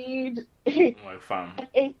don't need a, Like, fam.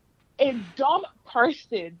 a dumb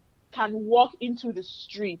person can walk into the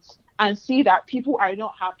streets and see that people are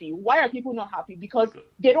not happy. Why are people not happy? Because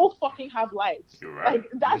they don't fucking have lights. You're right. Like,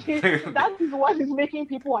 that is what is making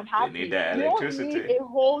people unhappy. They need that You electricity. don't need a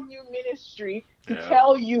whole new ministry to Yeah.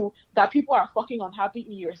 tell you that people are fucking unhappy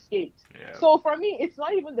in your state. Yeah. So for me, it's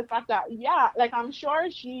not even the fact that, yeah, like, I'm sure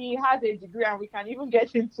she has a degree, and we can even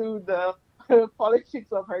get into the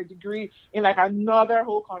politics of her degree in like another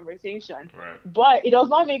whole conversation. Right. But it does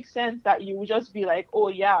not make sense that you would just be like, oh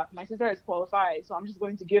yeah, my sister is qualified, so I'm just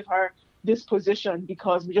going to give her this position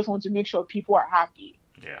because we just want to make sure people are happy.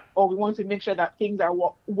 Yeah. Or we want to make sure that things are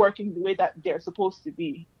working the way that they're supposed to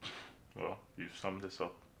be. Well, you summed this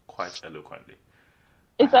up quite eloquently.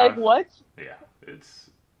 It's like, what? Yeah, it's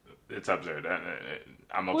absurd.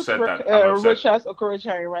 I'm upset that Rich ass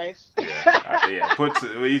Okorocha in rice. Yeah.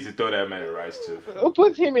 We need to throw that man in rice too.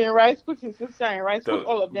 Put him in rice. Put his sister in rice. Put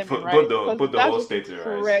all of them in rice. Put the whole state in rice.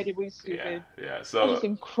 Incredibly stupid. Yeah. So it's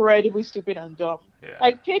incredibly stupid and dumb. Yeah.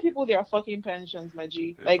 Like, pay people their fucking pensions, my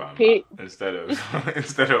G. Like, pay instead of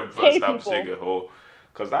stop singing whole.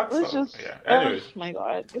 Because that's Anyways. Oh my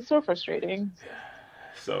God, it's so frustrating. Yeah.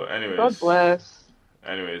 So anyways. God bless.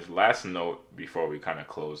 Anyways, last note before we kind of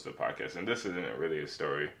close the podcast, and this isn't really a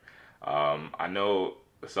story. I know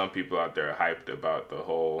some people out there are hyped about the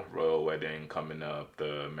whole royal wedding coming up,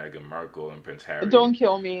 the Meghan Markle and Prince Harry. Don't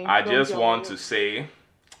kill me. I just want to say,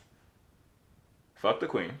 fuck the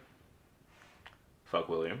Queen, fuck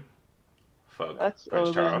William, fuck Prince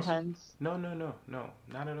Charles. Intense. No,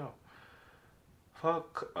 not at all.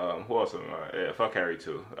 Fuck. Who else? Fuck Harry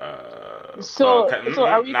too. So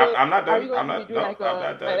are we? I'm not done.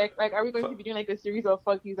 Are we going to be doing like a series of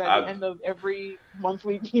fuck yous at the end of every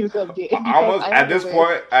monthly news update? Almost at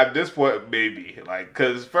this point, maybe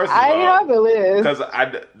because first of all, I have a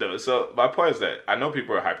list. So my point is that I know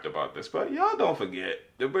people are hyped about this, but y'all don't forget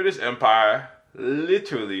the British Empire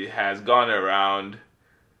literally has gone around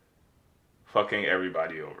fucking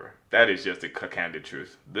everybody over. That is just the candid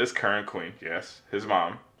truth. This current queen, yes, his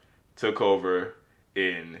mom, took over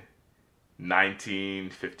in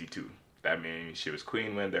 1952. That means she was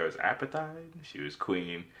queen when there was apartheid. She was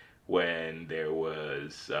queen when there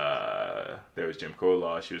was Jim Crow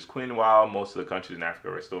law. She was queen while most of the countries in Africa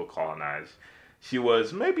were still colonized. She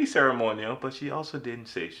was maybe ceremonial, but she also didn't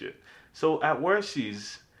say shit. So at worst,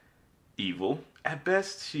 she's evil. At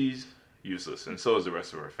best, she's useless, and so is the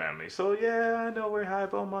rest of her family. So yeah, I know we're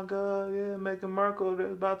hype. Oh my God, yeah, Meghan Markle,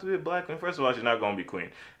 there's about to be a black queen. First of all, she's not gonna be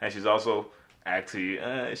queen, and she's also actually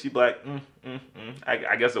is she black?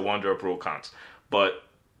 I guess the one drop rule counts, but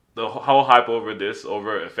the whole hype over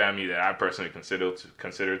a family that I personally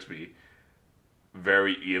consider to be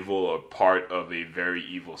very evil or part of a very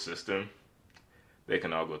evil system, they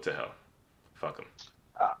can all go to hell. Fuck them.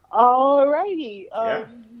 Alrighty,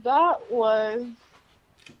 that was.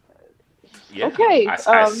 Yeah, okay.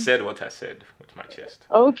 I said what I said with my chest.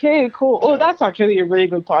 Okay, cool. Oh, that's actually a really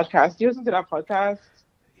good podcast. Do you listen to that podcast?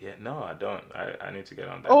 Yeah, no, I don't. I need to get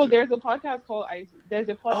on that. Oh, too. There's a podcast called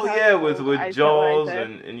Oh yeah, with Joel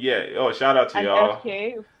and yeah. Oh, shout out to y'all.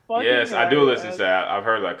 FK. Yes, I do listen to that. I've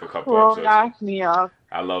heard like a couple episodes. Me up.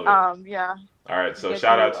 I love it. Yeah. All right, so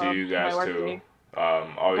shout out to you guys too.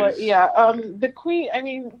 Always. But yeah, the queen. I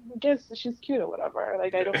mean, I guess she's cute or whatever.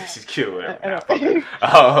 Like I don't. She's cute or whatever. I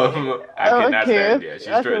cannot stand. Yeah, she's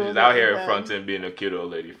out here fronting being a cute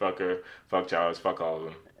old lady. Fuck her. Fuck Charles. Fuck all of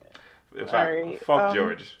them. Fuck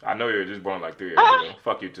George. I know you were just born like 3 years ago.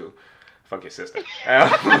 Fuck you too. Fuck your sister.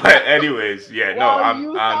 But anyways, yeah, no,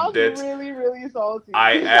 I'm dead. Really, really salty.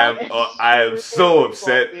 I am so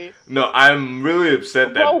upset. Salty. No, I'm really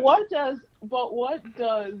upset that. But what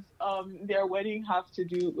does their wedding have to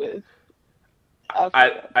do with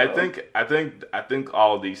Africa? I think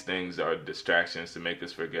all these things are distractions to make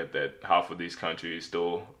us forget that half of these countries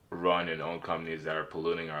still run and own companies that are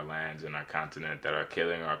polluting our lands and our continent, that are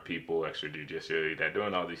killing our people extrajudicially, that are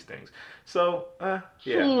doing all these things. So fuck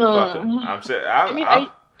them.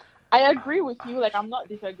 I agree with you. Like, I'm not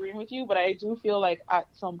disagreeing with you, but I do feel like at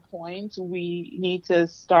some point we need to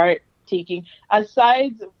start taking,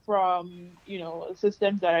 aside from,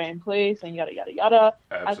 systems that are in place and yada, yada, yada.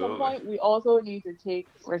 Absolutely. At some point, we also need to take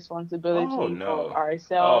responsibility for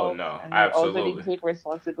ourselves. Oh, no. And absolutely. We also need to take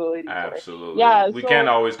responsibility absolutely. Yeah, we can't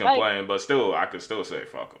always complain, but still, I could still say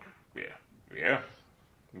fuck them. Yeah.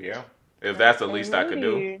 If that's the least I could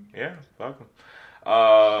do. Yeah, fuck them.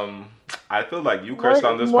 I feel like you cursed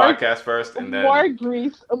on this podcast first, and then more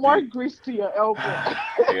grease to your elbow.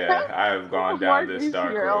 Yeah, I have gone down this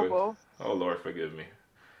dark road. Oh Lord, forgive me.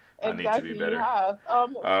 I need to be better. You have.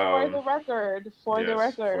 For the record, for the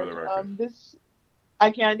record. This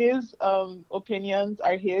Akande's opinions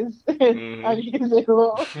are his and his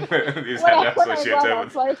alone. These are associated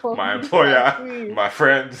with my employer, my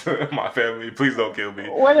friends, my family. Please don't kill me.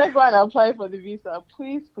 When I go and apply for the visa,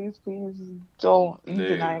 please don't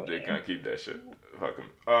deny me. They can't keep that shit. Fuck them.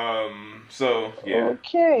 So yeah.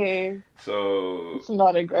 Okay. So it's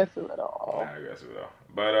not aggressive at all. Not aggressive at all.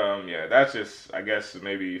 But yeah, that's just, I guess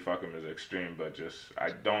maybe fuck them is extreme, but just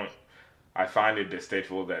I find it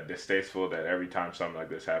distasteful that every time something like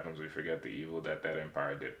this happens, we forget the evil that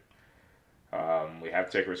empire did. We have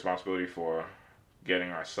to take responsibility for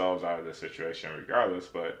getting ourselves out of this situation regardless,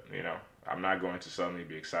 but, you know, I'm not going to suddenly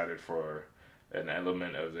be excited for an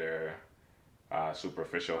element of their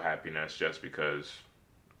superficial happiness just because.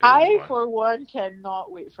 I, for one, cannot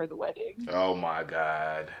wait for the wedding. Oh, my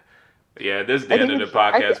God. Yeah, this is the end of the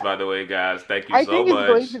podcast, by the way, guys. Thank you so much. I think it's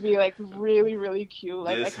going to be like really, really cute.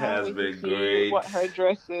 Like, this I can't has wait to been great. See what her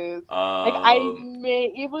dress is. Like, I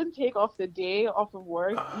may even take off the day off of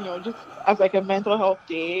work, you know, just as like a mental health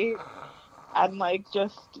day, and like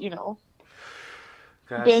just, you know,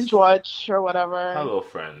 guys, binge watch or whatever. Hello,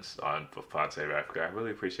 friends on Pod Save Africa. I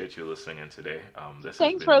really appreciate you listening in today.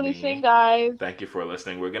 Thanks for listening, guys. Thank you for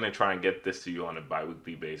listening. We're going to try and get this to you on a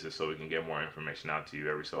bi-weekly basis so we can get more information out to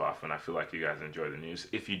you every so often. I feel like you guys enjoy the news.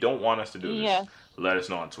 If you don't want us to do this, let us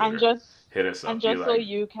know on Twitter. Hit us up. And just so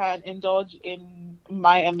you can indulge in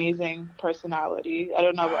my amazing personality. I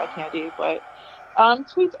don't know about Candy, but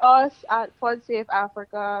tweet us at Pod Save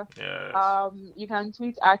Africa. Yes. You can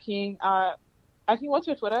tweet Aking. Aking, what's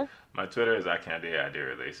your Twitter? My Twitter is Akande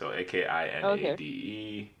Aderele, so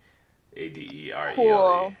AKINADE ADERELE.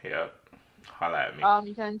 Cool. Yep. Holla at me.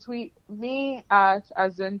 You can tweet me at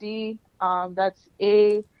Azundi. That's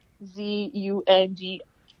AZUNDII.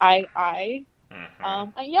 Mm-hmm.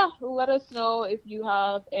 And yeah, let us know if you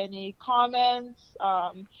have any comments.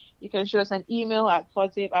 You can shoot us an email at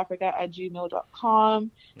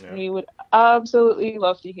podsaveafrica@gmail.com. Yeah. We would absolutely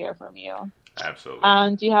love to hear from you. Absolutely.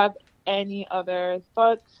 And do you have any other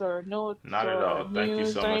thoughts or notes? Not at all. Thank you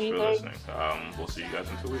so much for listening. We'll see you guys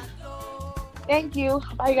in 2 weeks. Thank you.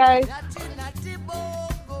 Bye, guys.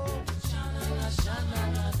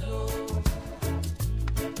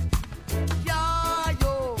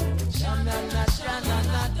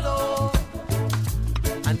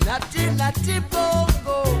 Bye.